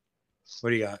 Yeah. What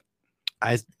do you got?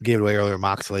 I gave it away earlier,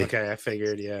 Moxley. Okay, I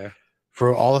figured. Yeah.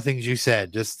 For all the things you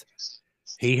said, just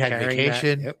he had Carrying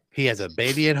vacation. that, yep. He has a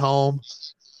baby at home.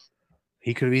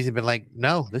 He could have easily been like,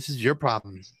 no, this is your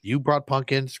problem. You brought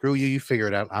Punk in. Screw you. You figure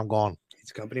it out. I'm gone.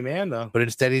 He's a company man, though. But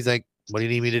instead, he's like, what do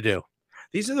you need me to do?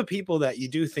 These are the people that you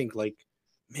do think like,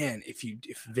 man, if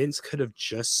Vince could have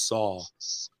just saw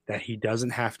that he doesn't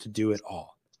have to do it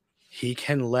all, he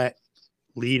can let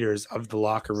leaders of the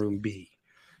locker room be.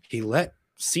 He let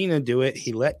Cena do it.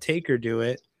 He let Taker do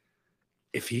it.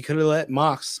 If he could have let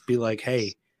Mox be like,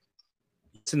 hey,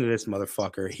 listen to this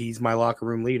motherfucker. He's my locker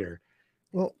room leader.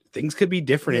 Well, things could be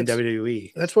different in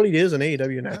WWE. That's what he is in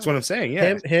AEW now. That's what I'm saying.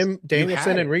 Yeah. Him,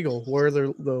 Danielson, had and Regal were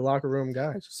the locker room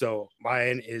guys. So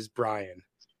mine is Brian.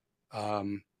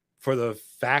 For the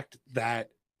fact that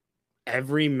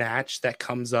every match that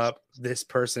comes up, this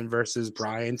person versus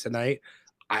Brian tonight,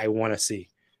 I want to see.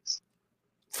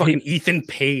 Fucking Ethan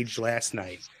Page last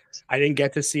night. I didn't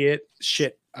get to see it.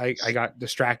 Shit, I got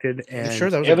distracted. And I'm sure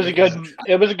that was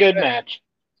it was a good match.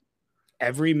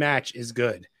 Every match is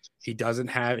good. He doesn't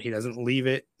leave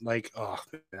it like, oh,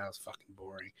 that was fucking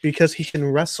boring. Because he can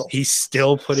wrestle. He's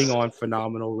still putting on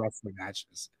phenomenal wrestling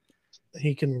matches.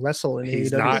 He can wrestle in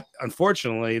He's AEW. not,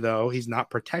 unfortunately, though, he's not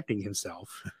protecting himself.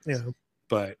 Yeah.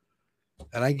 But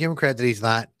And I give him credit that he's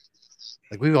not,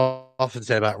 like we've often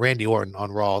said about Randy Orton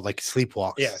on Raw, like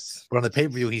sleepwalks. yes. But on the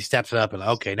pay-per-view, he steps it up and,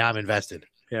 okay, now I'm invested.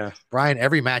 Yeah. Brian,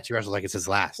 every match he wrestles like it's his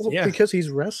last. Well, Yeah. because he's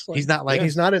wrestling. He's not like,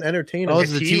 He's not an entertainer. Oh, If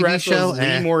This is a he TV wrestles show?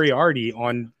 Lee Moriarty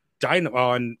on Dark.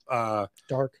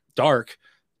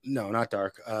 No, not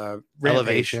Dark.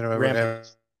 Elevation or whatever.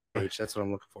 Rampage, that's what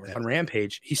I'm looking for. Yeah. On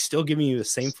Rampage, he's still giving you the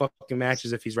same fucking match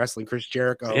as if he's wrestling Chris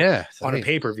Jericho Yeah. So, on I a mean,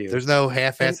 pay-per-view. there's no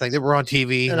half-ass thing. They were on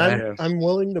TV. And Yeah. I'm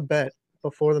willing to bet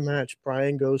before the match,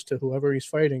 Brian goes to whoever he's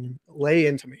fighting and lay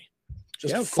into me.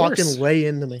 Just Yeah, of fucking course. lay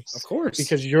into me. Of course.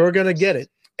 Because you're going to get it.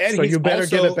 and So he's you better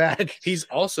also, give it back. He's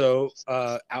also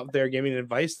out there giving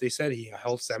advice. They said he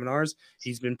held seminars.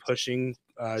 He's been pushing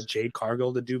Jade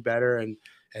Cargill to do better, and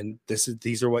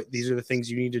these are the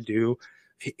things you need to do.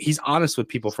 He's honest with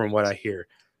people from what I hear.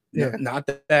 Yeah. Not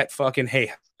that fucking,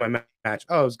 hey, my match.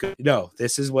 Oh, it was good. No,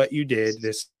 this is what you did.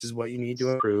 This is what you need to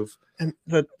improve. And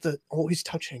the always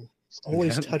touching.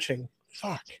 Always Yeah. touching.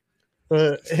 Fuck.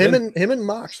 Him and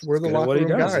Mox were the Good at locker what he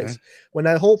room does, guys. man. When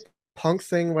that whole Punk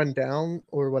thing went down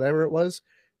or whatever it was,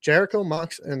 Jericho,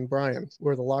 Mox, and Brian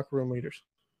were the locker room leaders.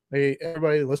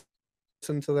 Everybody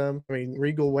listened to them. I mean,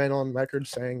 Regal went on record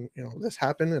saying, this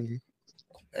happened, and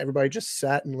everybody just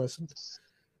sat and listened.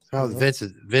 Oh,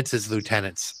 Vince's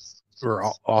lieutenants were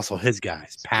also his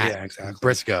guys. Pat, Yeah, exactly.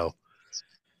 Briscoe.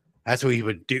 That's what he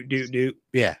would do. Do.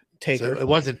 Yeah. Taker. So it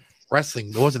wasn't wrestling.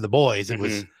 It wasn't the boys. It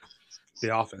was, The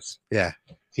Office. yeah.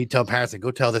 He'd tell Patterson,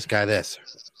 go tell this guy this.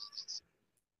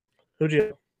 Who'd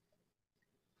you?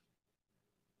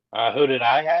 Who did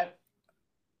I have?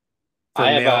 For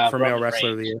I have male Roman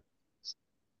wrestler of the Reigns. year.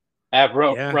 I have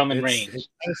Yeah, Roman it's- Reigns.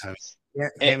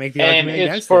 Can't make the And argument it's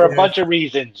against for it. a bunch of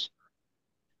reasons.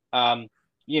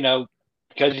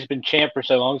 Because he's been champ for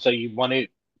so long, so you want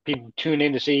people tune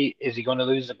in to see, is he going to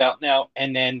lose the belt now?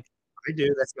 And then I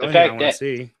do. That's the the only thing I fact want to that-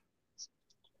 see.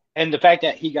 the fact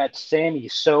that he got Sammy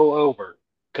so over,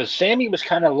 because Sammy was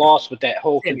kind of lost with that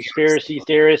whole Sammy conspiracy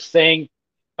theorist thing,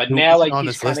 but Who now wasn't on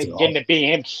he's this kind list of at getting to be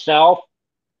himself.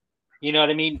 You know what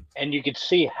I mean? And you could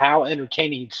see how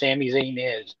entertaining Sami Zayn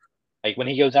is. Like when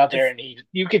he goes out there and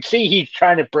you could see he's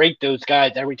trying to break those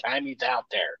guys every time he's out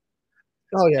there.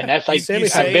 Oh yeah, And that's like Sami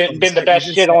Zayn- been the you best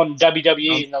just shit said- on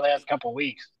WWE in the last couple of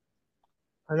weeks.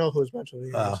 I know who his match of the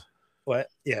year is. What?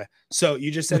 Yeah. So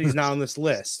you just said he's not on this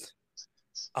list.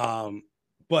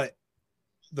 But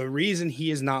the reason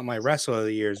he is not my wrestler of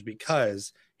the year is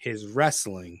because his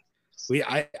wrestling.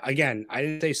 I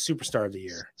didn't say superstar of the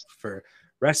year. For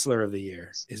wrestler of the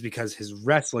year is because his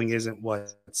wrestling isn't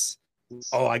what's.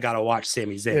 Oh, I gotta watch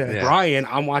Sami Zayn. Yeah. Brian,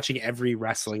 I'm watching every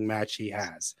wrestling match he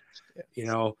has. You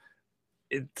know,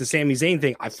 the Sami Zayn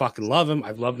thing, I fucking love him.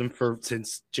 I've loved him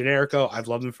since Generico. I've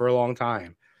loved him for a long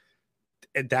time.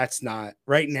 And that's not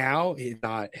right now. It's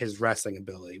not his wrestling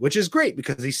ability, which is great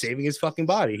because he's saving his fucking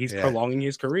body. He's prolonging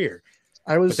his career.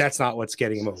 But that's not what's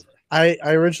getting him over. I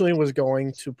originally was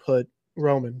going to put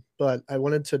Roman, but I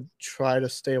wanted to try to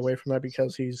stay away from that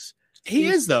because he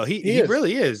is though. He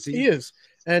really is. He is.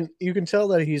 And you can tell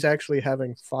that he's actually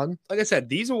having fun. Like I said,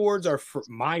 these awards are for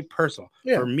my personal.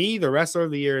 Yeah. For me, the wrestler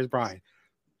of the year is Brian.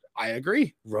 I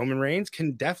agree. Roman Reigns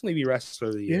can definitely be wrestler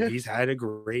of the year. Yeah. He's had a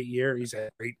great year. He's had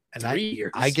a great 3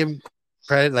 years. I give him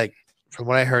credit. Like from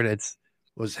what I heard,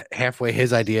 was halfway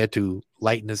his idea to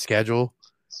lighten the schedule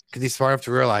because he's smart enough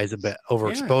to realize a bit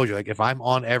overexposure. Yeah. Like if I'm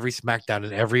on every SmackDown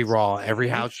and every Raw, every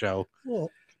house show,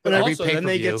 but every also then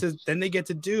they get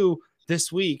to do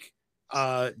this week.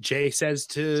 Jay says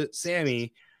to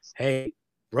Sammy, "Hey,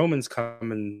 Roman's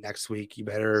coming next week. You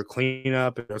better clean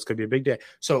up. It's gonna be a big day."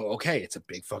 So, okay, it's a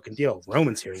big fucking deal.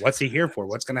 Roman's here. What's he here for?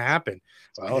 What's gonna happen?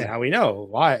 Well, now we know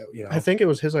why. You know, I think it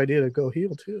was his idea to go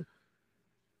heel too.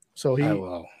 So he. I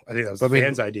think that was the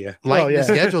fans' idea. Lighten the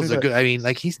schedules are good. I mean,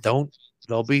 like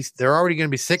they're already gonna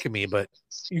be sick of me, but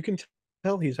you can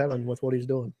tell he's having with what he's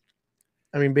doing.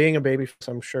 I mean, being a babyface,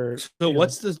 I'm sure. So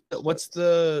what's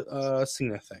the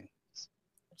Cena thing?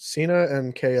 Cena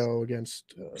and KO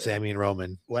against Sammy and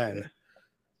Roman. When?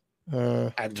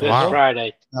 This Tomorrow.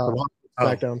 Friday.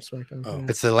 SmackDown. Oh. Yeah.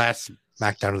 It's the last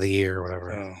SmackDown of the year or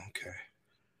whatever. Oh, okay.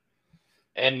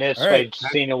 And this All way, right.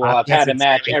 Cena will I'm have had a guessing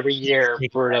match Sammy- every year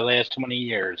for the last 20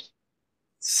 years.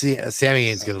 Sammy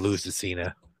ain't gonna lose to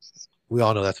Cena. We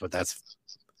all know that's.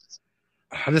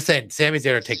 I'm just saying, Sammy's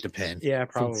there to take the pin. Yeah,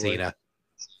 From probably. Cena.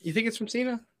 You think it's from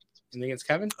Cena? You think it's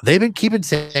Kevin? They've been keeping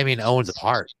Sammy and Owens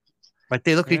apart. Like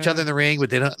they look at each other in the ring, but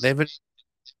they haven't.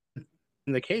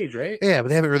 In the cage, right? Yeah, but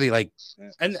they haven't really like.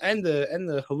 And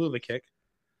the Halula kick.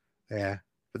 Yeah,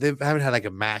 but they haven't had like a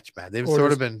match, man. They've Or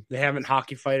sort just- of been. They haven't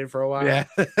hockey fighted for a while. Yeah,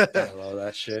 I love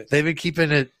that shit. they've been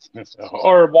keeping it.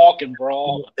 Or walk and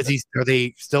brawl. Are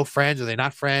they still friends? Are they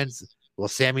not friends? Will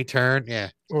Sammy turn? Yeah,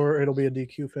 Or it'll be a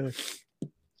DQ finish.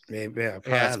 Maybe, yeah,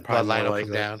 yeah. that's probably Bloodline more will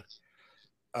come likely.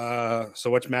 down.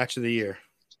 So what's match of the year?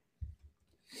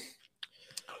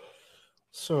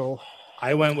 So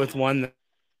I went with one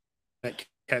that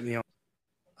kept me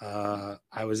on.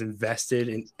 I was invested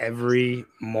in every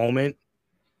moment.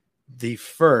 The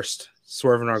first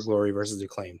Swerve in Our Glory versus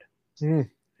Acclaimed. yeah,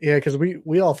 because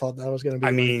we all thought that was going to be I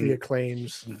like mean- the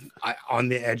Acclaims. On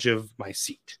the edge of my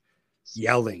seat,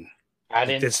 yelling. I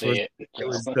didn't This see was- it. It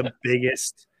was the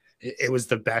biggest. It was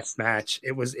the best match.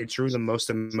 It drew the most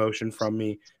emotion from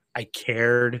me. I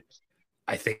cared.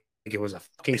 I think it was a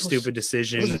fucking It was- stupid It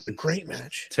decision was a great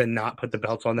match. to not put the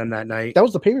belts on them that night. That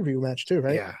was the pay-per-view match too,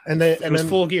 right? Yeah, And they it and was then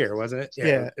Full Gear, wasn't it?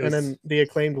 yeah, it was- and then the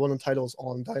Acclaimed won the titles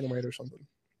on Dynamite or something.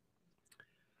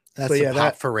 That's So, the yeah, pop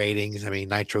that- for ratings. I mean,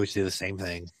 Nitro used to do the same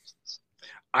thing.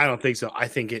 I don't think so. I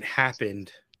think it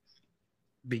happened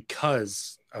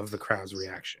because of the crowd's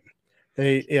reaction.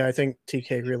 I think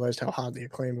TK realized how hot the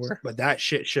Acclaimed were. But that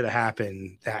shit should have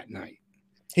happened that night.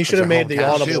 He should have made the Hometown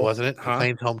audible. shoot, wasn't it? Huh?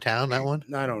 Acclaimed hometown, that one.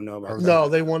 I don't know about No,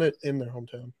 that. they won it in their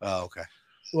hometown. Oh, okay.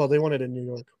 Well, they won it in New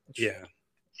York.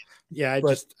 Yeah.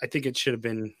 But- I think it should have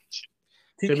been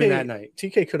that night.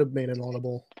 TK could have made an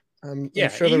audible. I'm Yeah,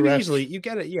 sure the you ref. usually you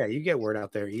get it. Yeah, you get word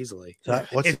out there easily. So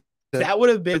what's If that would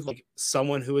have been like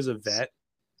someone who was a vet,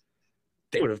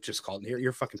 they would have just called.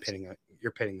 You're fucking pitting it.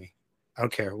 You're pitting me. I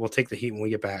don't care. We'll take the heat when we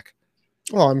get back.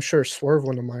 Oh, I'm sure Swerve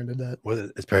wouldn't have minded that.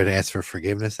 it's better to ask for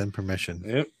forgiveness than permission.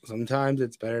 Yep. Sometimes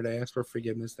it's better to ask for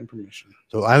forgiveness than permission.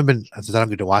 So I don't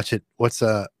get to watch it. What's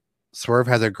Swerve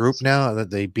has a group now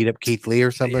that they beat up Keith Lee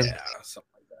or something? Yeah, something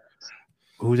like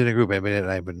that. Who's in a group? Anybody that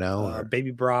I would know? Or-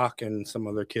 Baby Brock and some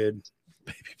other kid.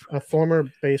 A former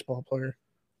baseball player.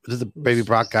 Was this the Baby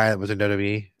Brock guy that was in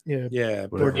WWE? Yeah. Yeah,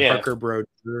 Whatever. Yeah. Parker Broder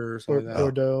or something like that.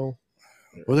 Bordeaux.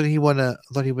 Wasn't he one? I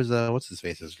thought he was what's his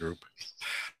face's group?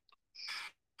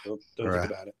 Don't Or, think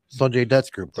about it. Sonjay Dutt's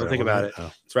group. Don't or think about whatever.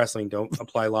 it. It's wrestling. Don't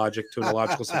apply logic to an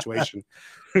illogical situation.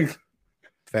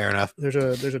 Fair enough. There's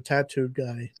a tattooed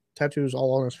guy. Tattoos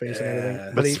all on his face and Yeah.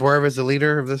 everything. But But Swerve is the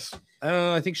leader of this.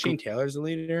 I think Shane Taylor's the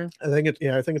leader. I think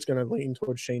it's going to lean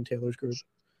towards Shane Taylor's group.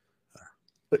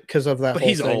 because of that. But whole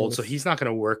he's thing old, with- so he's not going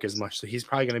to work as much. So he's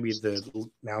probably going to be the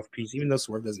mouthpiece, even though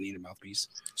Swerve doesn't need a mouthpiece.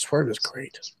 Swerve is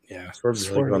great. Yeah, Swerve's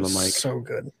really good on the is mic. so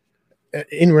good,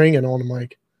 in ring and on the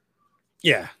mic.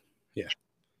 Yeah,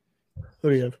 Who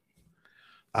do you have?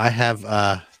 I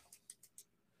have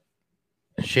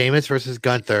Sheamus versus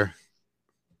Gunther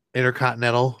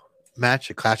Intercontinental match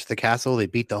at Clash of the Castle. They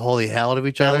beat the holy hell out of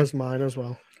each That other. was mine as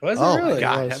well. was it Oh really? my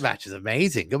god, was. that match is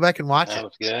amazing. Go back and watch That it.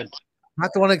 was good.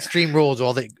 Not the one Extreme Rules,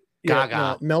 all the Yeah, Gaga.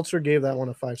 no, Meltzer gave that one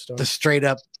a 5 star. The straight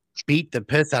up beat the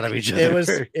piss out of each other.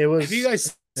 It was. Have you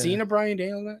guys Yeah. seen a Brian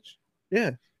Daniel match?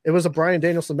 Yeah, it was a Brian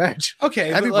Danielson match.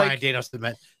 Okay, every but like, Brian Danielson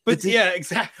match. but yeah,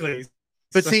 exactly.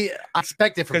 But see, I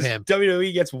expect it from Because him.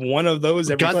 WWE gets one of those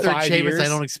every Gunther and 5 Sheamus, years. I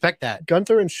don't expect that.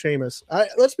 Gunther and Sheamus.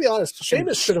 Let's be honest.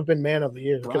 Sheamus should have been man of the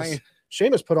year because Brian,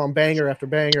 Sheamus put on banger after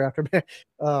banger after banger.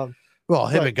 Well,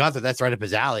 him But- and Gunther, that's right up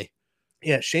his alley.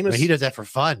 Yeah, I Sheamus. mean, he does that for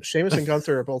fun. Sheamus and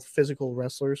Gunther are both physical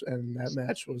wrestlers, and that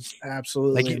match was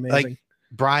absolutely Like- amazing. like-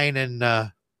 Brian and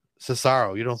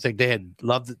Cesaro, you don't think they had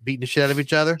loved beating the shit out of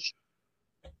each other?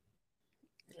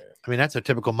 I mean, that's a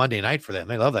typical Monday night for them.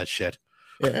 They love that shit.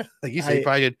 Yeah, Like you said, you I-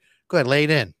 probably did. Go ahead, lay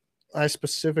it in. I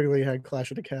specifically had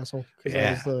Clash of the Castle because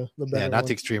Yeah. that was the better Yeah, not one.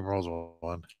 the Extreme Rules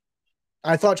one.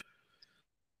 I thought.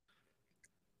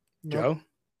 Nope. Joe.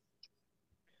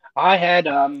 I had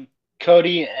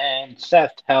Cody and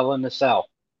Seth Hell in the Cell.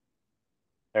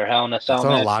 Or Hell in a Cell It's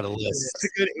on a match. lot of lists.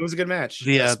 It was a good match.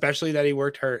 The, Especially that he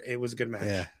worked hurt. It was a good match.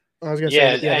 Yeah. I was gonna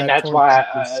Yeah, say, and that that's torn why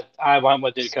pec was- I went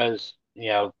with it because,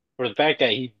 for the fact that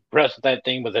he wrestled that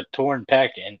thing with a torn pec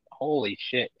and holy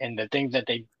shit, and the things that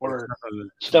they were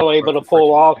still able to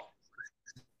pull off.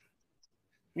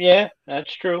 Yeah,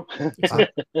 that's true.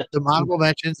 The honorable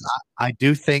mentions, I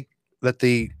do think that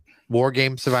the War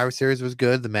Games Survivor Series was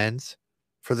good, the men's,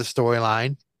 for the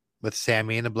storyline with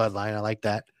Sammy and the Bloodline. I like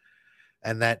that.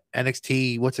 And that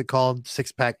NXT, what's it called?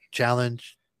 6-pack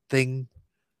challenge thing.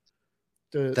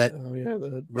 that-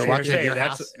 the We're watching it at your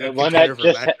that's house. The one that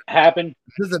just happened.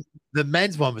 The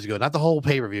men's one was good, not the whole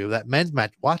pay-per-view. That men's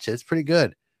match, watch it. It's pretty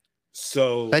good.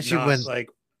 So Especially not when- like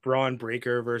Braun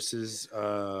Breaker versus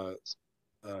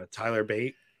Tyler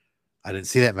Bate. I didn't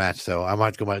see that match, so I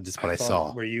might go by just what I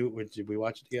saw. Did we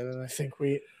watch it together? I think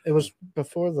it was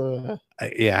before the.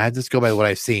 Yeah, I just go by what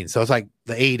I've seen. So it's like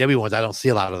the AEW ones. I don't see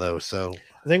a lot of those. So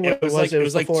I think what it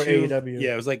was like before two- AEW.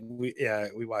 Yeah, it was like we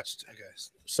watched. I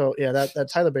guess. So yeah, that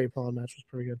Tyler Bate Braun match was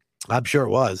pretty good. I'm sure it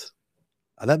was.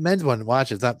 That men's one,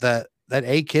 watch it's not that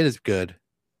A kid is good,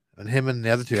 and him and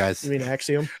the other two guys. You mean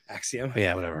Axiom? Axiom.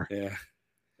 Yeah, whatever. Yeah.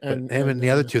 But him and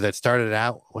the other two that started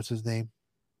out. What's his name?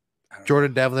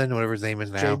 Jordan Devlin, whatever his name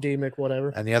is now, JD Mc-whatever.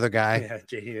 and the other guy. Yeah,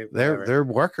 JD. They're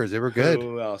workers. They were good.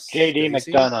 Who else? JD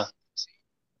Stacy? McDonough.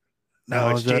 No,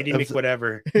 it's it was- JD it was-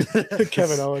 McWhatever.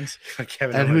 Kevin Owens,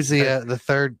 Kevin. And who's Owens. the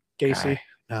third Gacy, guy?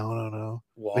 No.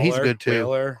 Waller, he's good too.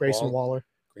 Whaler, Grayson Waller.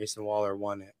 Grayson Waller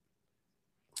won it,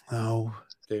 No.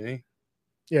 didn't he?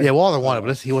 Yeah. Yeah, Waller won it,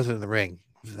 but he wasn't in the ring.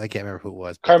 I can't remember who it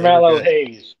was. but they were Carmelo good.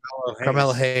 Hayes.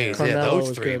 Carmelo Hayes. Yeah, Carmelo those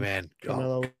was three, good. man. Oh,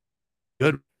 Carmelo.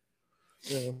 good.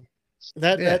 Yeah.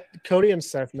 That Yeah. that Cody and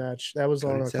Seth match that was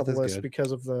Cody on and a Seth couple is lists good.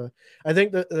 because of the. I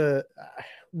think the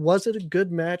was it a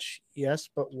good match? Yes,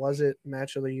 but was it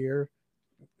match of the year?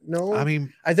 No, I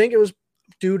mean, I think it was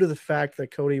due to the fact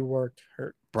that Cody worked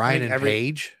hurt. Brian think and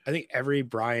Paige. I think every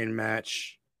Brian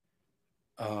match.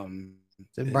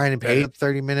 Didn't Brian and Paige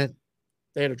 30-minute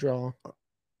They had a draw.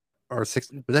 or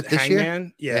 6? Was that this year?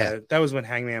 Hangman? Yeah, that was when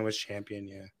Hangman was champion.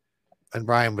 Yeah. And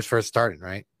Brian was first starting,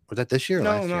 right? Was that this year or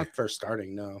No, last not year? first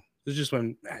starting. No, it was just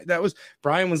when that was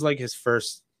Brian was like his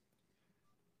first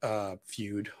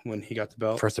feud when he got the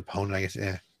belt. First opponent, I guess.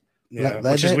 Yeah. Yeah,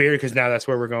 That- which is that- weird because now that's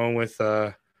where we're going with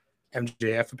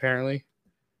MJF apparently.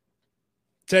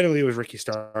 Technically, it was Ricky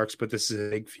Starks, but this is a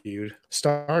big feud.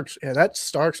 Starks, yeah, that's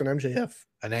Starks and MJF.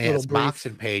 And then Little it's brief. Mox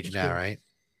and Page It's now, good. right?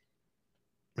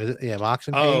 Is it? Yeah, Mox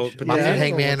and Oh, Page. but Mox yeah, and I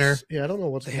don't know Hangman are. what's- Yeah, I don't know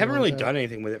what's. They going haven't on really with that. done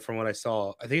anything with it from what I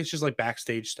saw. I think it's just like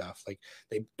backstage stuff. Like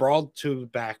they brawled to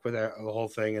back with the whole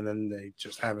thing, and then they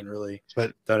just haven't really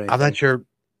But done anything. I'm not sure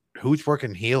who's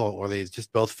working heel or they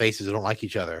just both faces who don't like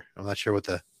each other. I'm not sure what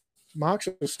the. Mox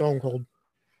and Stone Cold.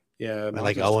 Yeah,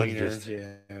 like Mox's Owen tweener, just-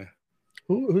 yeah.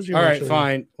 Who's your All match right, of the year?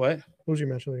 fine. What? Who's your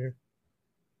match of the year?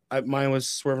 Mine was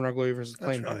Swerve and Ugly versus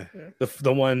That's Claim. right. Yeah.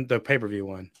 The pay-per-view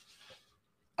one.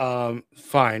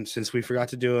 Fine. Since we forgot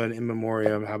to do an in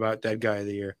memoriam, how about Dead Guy of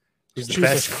the Year? Who's the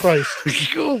Jesus best? Christ!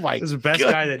 Oh my! Who's the best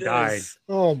guy that died? goodness.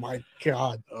 Oh my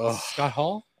God! Scott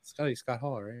Hall. It's gotta be Scott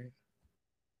Hall, right?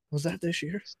 Was that this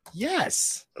year?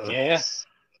 Yes. Yeah.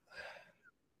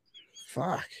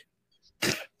 Fuck.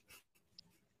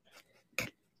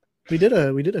 We did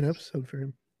an episode for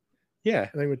him. Yeah.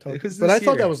 I think we talked. It was But this I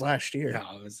thought year. that was last year.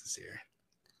 No, it was this year.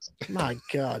 My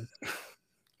God.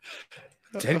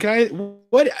 Dead guy?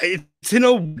 What? It's an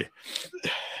award.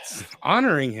 It's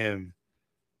honoring him.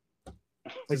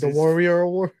 Like the Warrior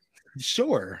Award.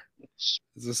 Sure.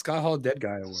 It's a Scott Hall Dead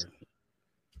Guy Award.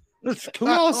 Who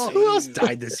else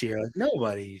died this year? Like,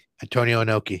 nobody. Antonio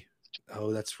Inoki,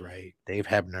 Oh, that's right. Dave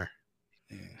Hebner,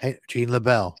 Yeah. hey, Gene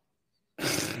LaBelle,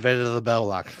 invented the LaBelle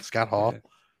lock, Scott Hall, Yeah.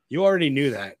 You already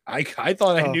knew that. I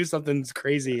thought I Oh. knew something's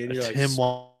crazy, and you're like, Tim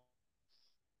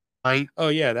White. oh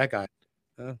yeah, that guy.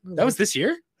 That was this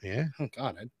year. Yeah. Oh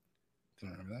God, I don't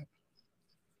remember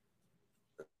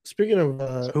that. Speaking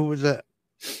of Who was that?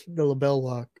 the LaBelle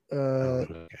lock,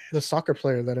 Okay. the soccer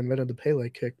player that invented the Pele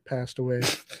kick passed away.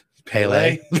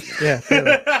 Pele. Yeah,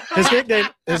 Pele.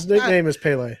 His nickname is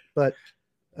Pele, but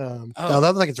No, that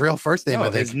was like his real first name. No, I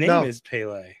think. his name No. is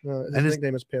Pele. his And his-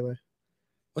 nickname is Pele.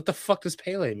 What the fuck does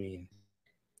Pele mean?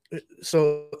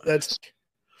 So that's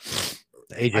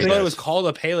AJ I thought it does. was called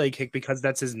a Pele kick because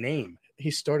that's his name. he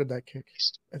started that kick.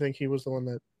 I think he was the one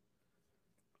that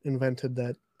invented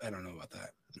that. I don't know about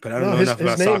that, but I don't No, know his- enough his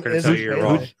about name soccer to is tell you you're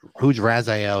Pele. wrong. Who's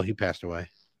Raziel? He passed away.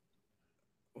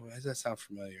 Why does that sound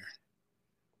familiar?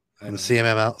 I From don't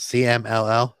the know.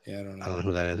 CMLL. Yeah, I don't I don't know know.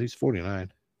 who that is. He's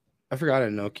 49. I forgot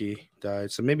Inoki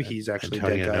died, so maybe he's actually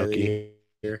Antonio dead guy of the Inoki.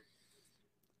 year.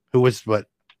 Who was what?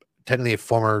 Technically a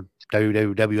former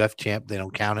WWF champ. They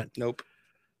don't count it. Nope.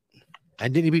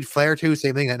 And didn't he beat Flair too?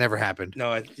 Same thing. That never happened.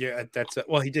 No, yeah, that's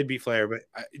well, he did beat Flair, but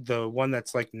the one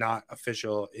that's like not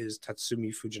official is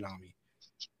Tatsumi Fujinami.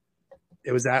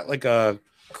 It was at like a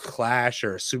Clash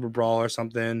or a Super Brawl or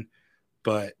something,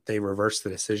 but they reversed the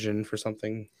decision for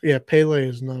something. Yeah, Pele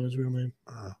is not his real name.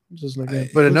 Uh, It's his nickname.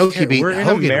 But Who Inoki cares? beat We're in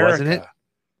Hogan, America. wasn't it?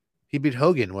 He beat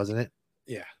Hogan, wasn't it?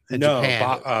 Yeah. In no,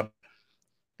 Japan.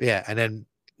 Yeah, and then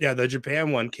yeah, the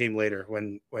Japan one came later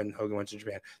when Hogan went to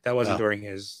Japan. That wasn't Oh. during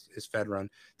his Fed run.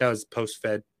 That was post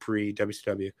Fed, pre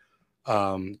WCW.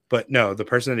 But no, the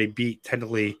person that he beat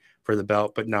technically for the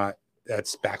belt, but not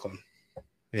that's Backlund,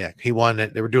 yeah, he won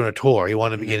it. They were doing a tour. He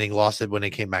won in the Mhm. beginning, lost it when they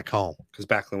came back home. because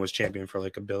Backlund was champion for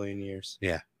like a billion years.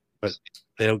 They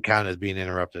don't count as being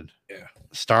interrupted. Yeah.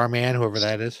 Starman, whoever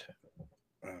that is.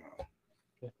 I don't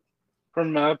know.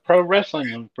 From pro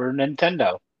wrestling for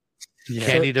Nintendo. Yeah.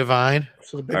 Kenny Devine.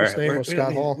 So the All biggest right, name was we don't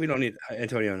Scott Hall. we don't need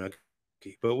Antonio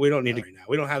Inoki, but we don't need it right now.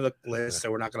 We don't have the list,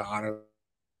 so we're not going to honor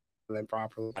them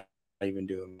properly. Not even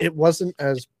do them. It wasn't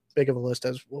as big of a list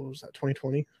as what was that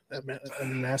 2020? A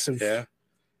massive, Yeah,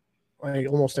 like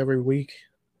almost every week.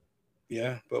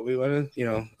 yeah, but we want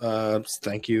to,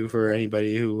 thank you for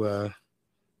anybody who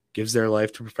gives their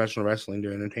life to professional wrestling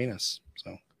to entertain us.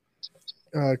 So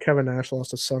Kevin Nash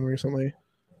lost his son recently.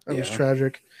 That was Yeah.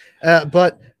 tragic.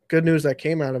 But good news that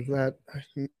came out of that.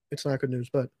 It's not good news,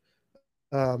 but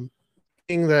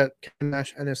being that Kevin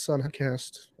Nash and his son had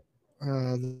cast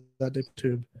that did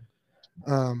tube,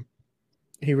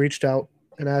 he reached out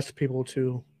and asked people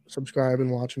to subscribe and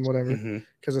watch and whatever mhm.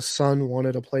 because his son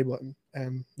wanted a play button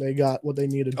and they got what they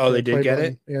needed. Oh, for they the did play get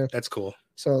button. it? Yeah, That's cool.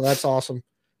 so that's awesome.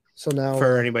 So now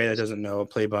For anybody that doesn't know, a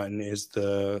play button is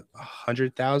the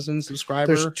 100,000 subscriber.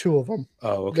 there's two of them.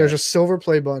 Oh, okay. There's a silver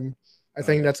play button. I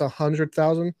think Okay. that's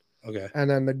 100,000, okay. and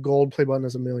then the gold play button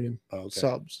is 1 million. Oh, okay.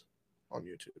 Subs on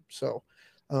YouTube. So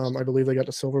I believe they got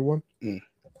the silver one.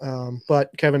 Mm.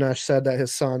 But Kevin Nash said that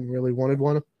his son really wanted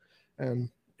one, and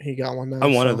he got one now.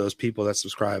 I'm one of so- those people that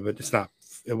subscribe, but it's not.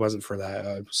 It wasn't for that.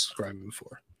 I was subscribing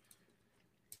before.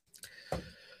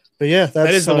 But yeah, that's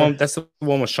That is the one. That's the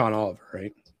one with Sean Oliver,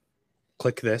 right?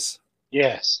 Click this.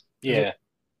 Yes. Yeah,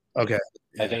 Okay.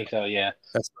 I think so. Yeah.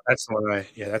 That's the one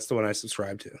that's the one I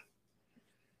subscribe to.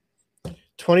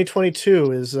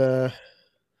 2022 is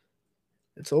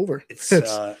it's over. It's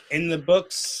It's- in the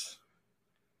books.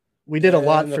 we did a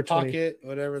lot in the for 20. pocket,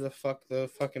 whatever the fuck the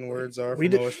fucking words are We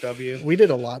from did- OSW. We did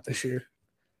a lot this year.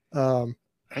 I don't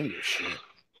give a shit.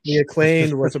 The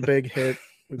Acclaimed was a big hit.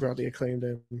 We brought the Acclaimed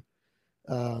in.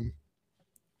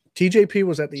 TJP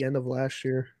was at the end of last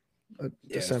year, Yeah,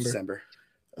 December.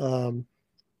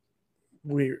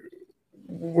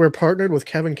 We're partnered with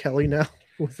Kevin Kelly now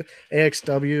with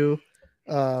AXW.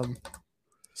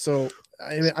 So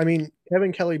I mean,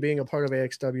 Kevin Kelly being a part of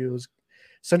AXW is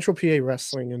Central PA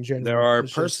Wrestling in general. There are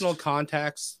is personal just-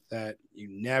 contacts that you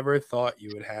never thought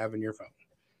you would have in your phone.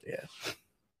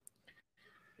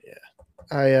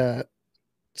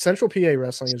 Central PA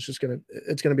Wrestling is just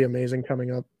gonna be amazing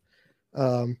coming up.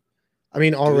 I mean, Do we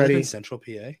live already in Central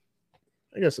PA?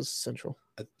 I guess it's Central.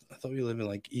 I thought we live in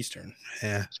like Eastern.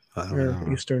 Yeah. I don't Or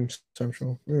know. Eastern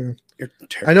Central. Yeah. You're I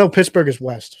terrible. know Pittsburgh is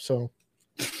west, so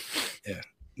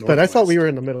but I thought we Northwest. were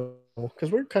in the middle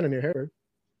because we're kind of near Harvard.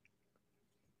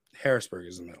 Harrisburg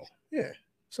is the middle. Yeah.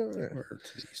 So, Or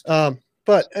to the east.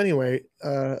 but anyway,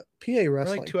 PA We're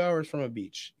wrestling. like 2 hours from a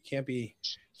beach. You can't be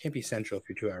central if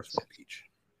you're 2 hours from a beach.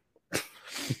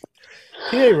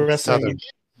 PA wrestling. Southern.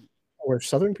 Or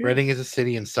Southern PA? Reading is a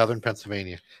city in southern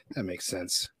Pennsylvania. That makes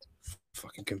sense.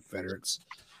 Fucking Confederates.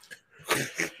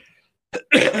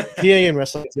 PA and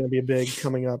wrestling is going to be big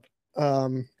coming up.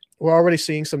 We're already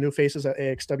seeing some new faces at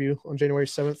AXW on January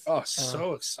 7th. Oh,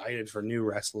 so excited for new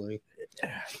wrestling.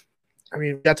 I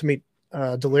mean, we got to meet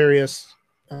Delirious,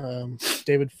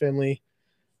 David Finley.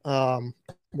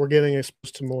 We're getting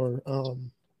exposed to more,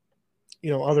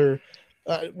 other.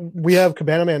 We have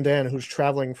Cabana Man Dan, who's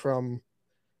traveling from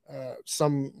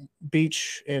some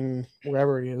beach in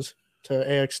wherever he is to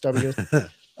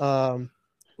AXW.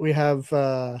 We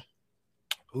have.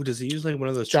 Who does he use? Like one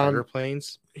of those John- charter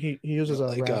planes? He uses a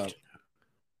Like raft.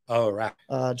 a raft.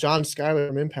 John Schuyler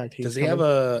from Impact. Does he have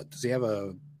a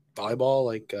volleyball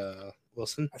like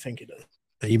Wilson? I think he does.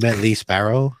 You met Lee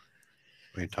Sparrow?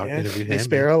 We talked Yeah, interviewed Lee him.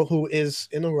 Sparrow, who is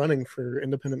in the running for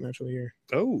Independent Match of the Year.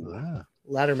 Oh, Ah.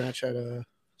 Ladder match at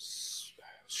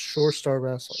Shore Star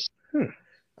Wrestling.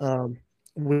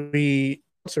 We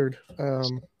sponsored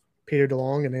Peter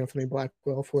DeLong and Anthony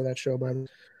Blackwell for that show.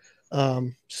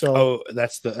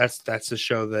 that's the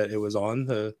show that it was on,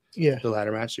 the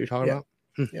ladder match you're talking about.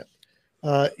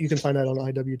 You can find that on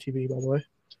IWTV, by the way.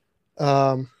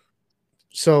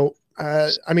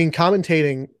 I mean,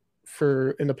 commentating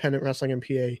for independent wrestling in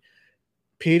PA,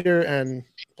 Peter and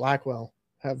Blackwell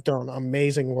have done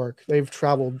amazing work. They've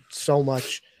traveled so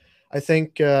much. I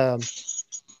think in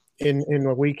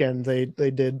a weekend they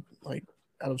did, like,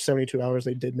 out of 72 hours,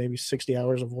 they did maybe 60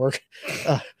 hours of work.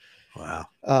 Wow.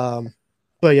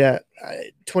 But yeah,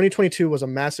 2022 was a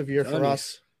massive year for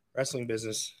us. Wrestling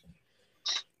business.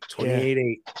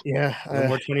 28-8. Yeah. No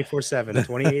more 24/7.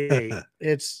 28-8.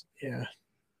 It's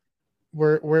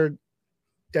we're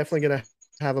definitely gonna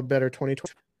have a better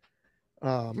 2020.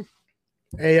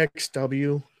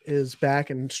 AXW is back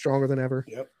and stronger than ever.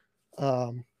 Yep.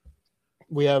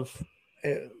 We're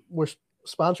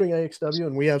sponsoring AXW,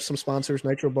 and we have some sponsors: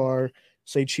 Nitro Bar,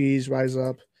 Say Cheese, Rise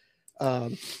Up.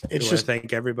 It's just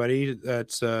thank everybody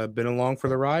that's been along for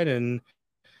the ride, and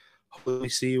hopefully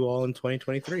see you all in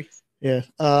 2023. Yeah.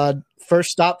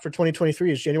 First stop for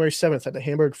 2023 is January 7th at the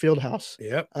Hamburg Fieldhouse.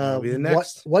 Yep. That'll be the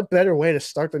next. What better way to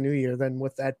start the new year than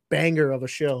with that banger of a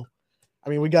show? I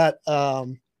mean, we got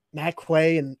Matt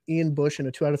Quay and Ian Bush in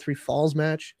a 2 out of 3 falls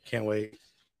match. Can't wait.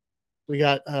 We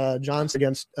got Johnson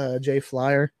against Jay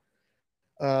Flyer.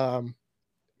 Man,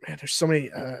 there's so many.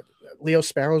 Leo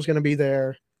Sparrow's going to be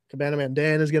there. Cabana Man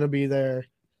Dan is going to be there.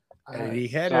 Andy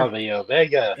Header. Savio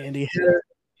Vega. Andy Header.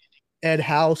 Ed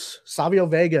House. Savio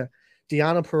Vega.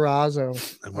 Deanna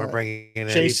Perrazzo. And we're bringing in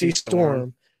JC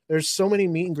Storm. There's so many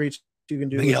meet and greets you can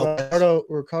do. Miguel.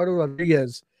 Ricardo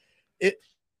Rodriguez.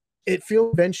 It feels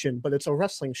convention, but it's a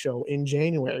wrestling show in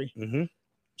January. Mm-hmm.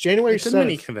 January It's a 7th,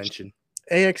 mini convention.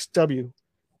 AXW.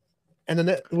 And then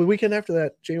the weekend after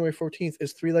that, January 14th,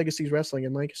 is Three Legacies Wrestling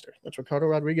in Lancaster. That's Ricardo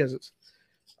Rodriguez's.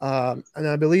 And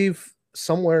I believe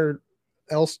somewhere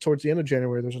else towards the end of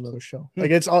January, there's another show.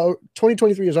 Like, it's all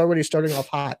 2023 is already starting off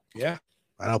hot. Yeah.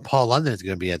 I know Paul London is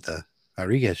going to be at the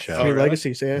Rodriguez show. Three really?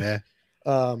 Legacies, yeah.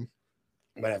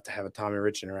 Might have to have a Tommy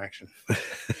Rich interaction.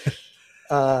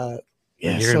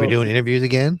 Yeah, You're going to be doing interviews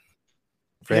again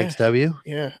for XW?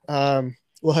 Yeah.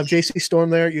 We'll have JC Storm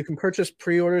there. You can purchase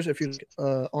pre-orders if you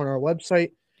on our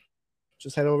website.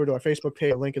 Just head over to our Facebook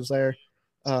page. The link is there.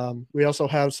 We also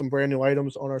have some brand new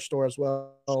items on our store as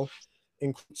well,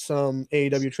 include some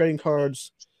AEW trading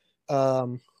cards,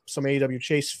 some AEW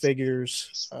Chase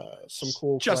figures, some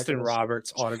cool Justin collectibles.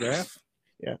 Roberts autograph.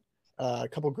 Yeah. A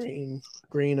couple green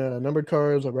numbered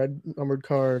cards, a red numbered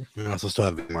card. We also still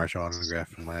have a Marshall autograph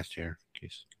from last year. In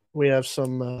case We have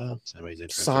some somebody's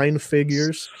interested. sign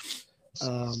figures.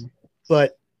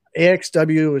 But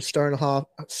AXW is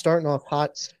starting off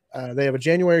hot. They have a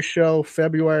January show,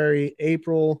 February,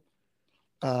 April,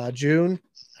 June,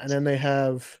 and then they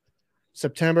have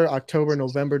September, October,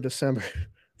 November, December.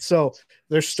 So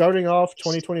they're starting off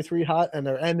 2023 hot and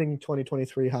they're ending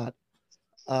 2023 hot.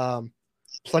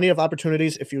 Plenty of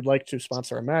opportunities if you'd like to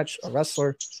sponsor a match, a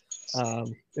wrestler.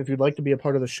 If you'd like to be a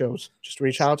part of the shows, just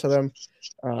reach out to them.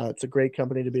 It's a great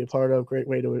company to be a part of, great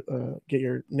way to get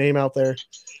your name out there.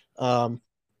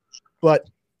 But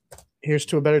here's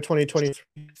to a better 2023.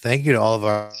 Thank you to all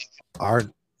of our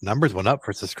numbers went up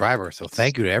for subscribers. So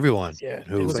thank you to everyone. Yeah,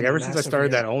 Who- it was Like a ever since I massive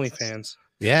started year. that OnlyFans.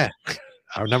 Yeah.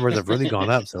 Our numbers have really gone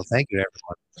up. So thank you to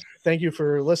everyone. Thank you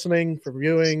for listening, for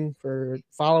viewing, for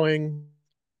following.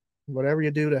 Whatever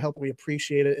you do to help, we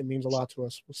appreciate it. It means a lot to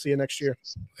us. We'll see you next year.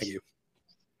 Thank you.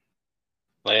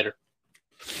 Later.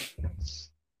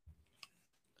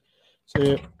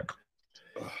 See ya.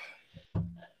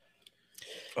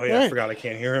 Oh yeah, All I right. forgot I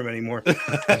can't hear him anymore.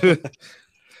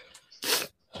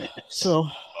 So,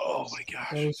 Oh my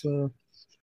gosh. that was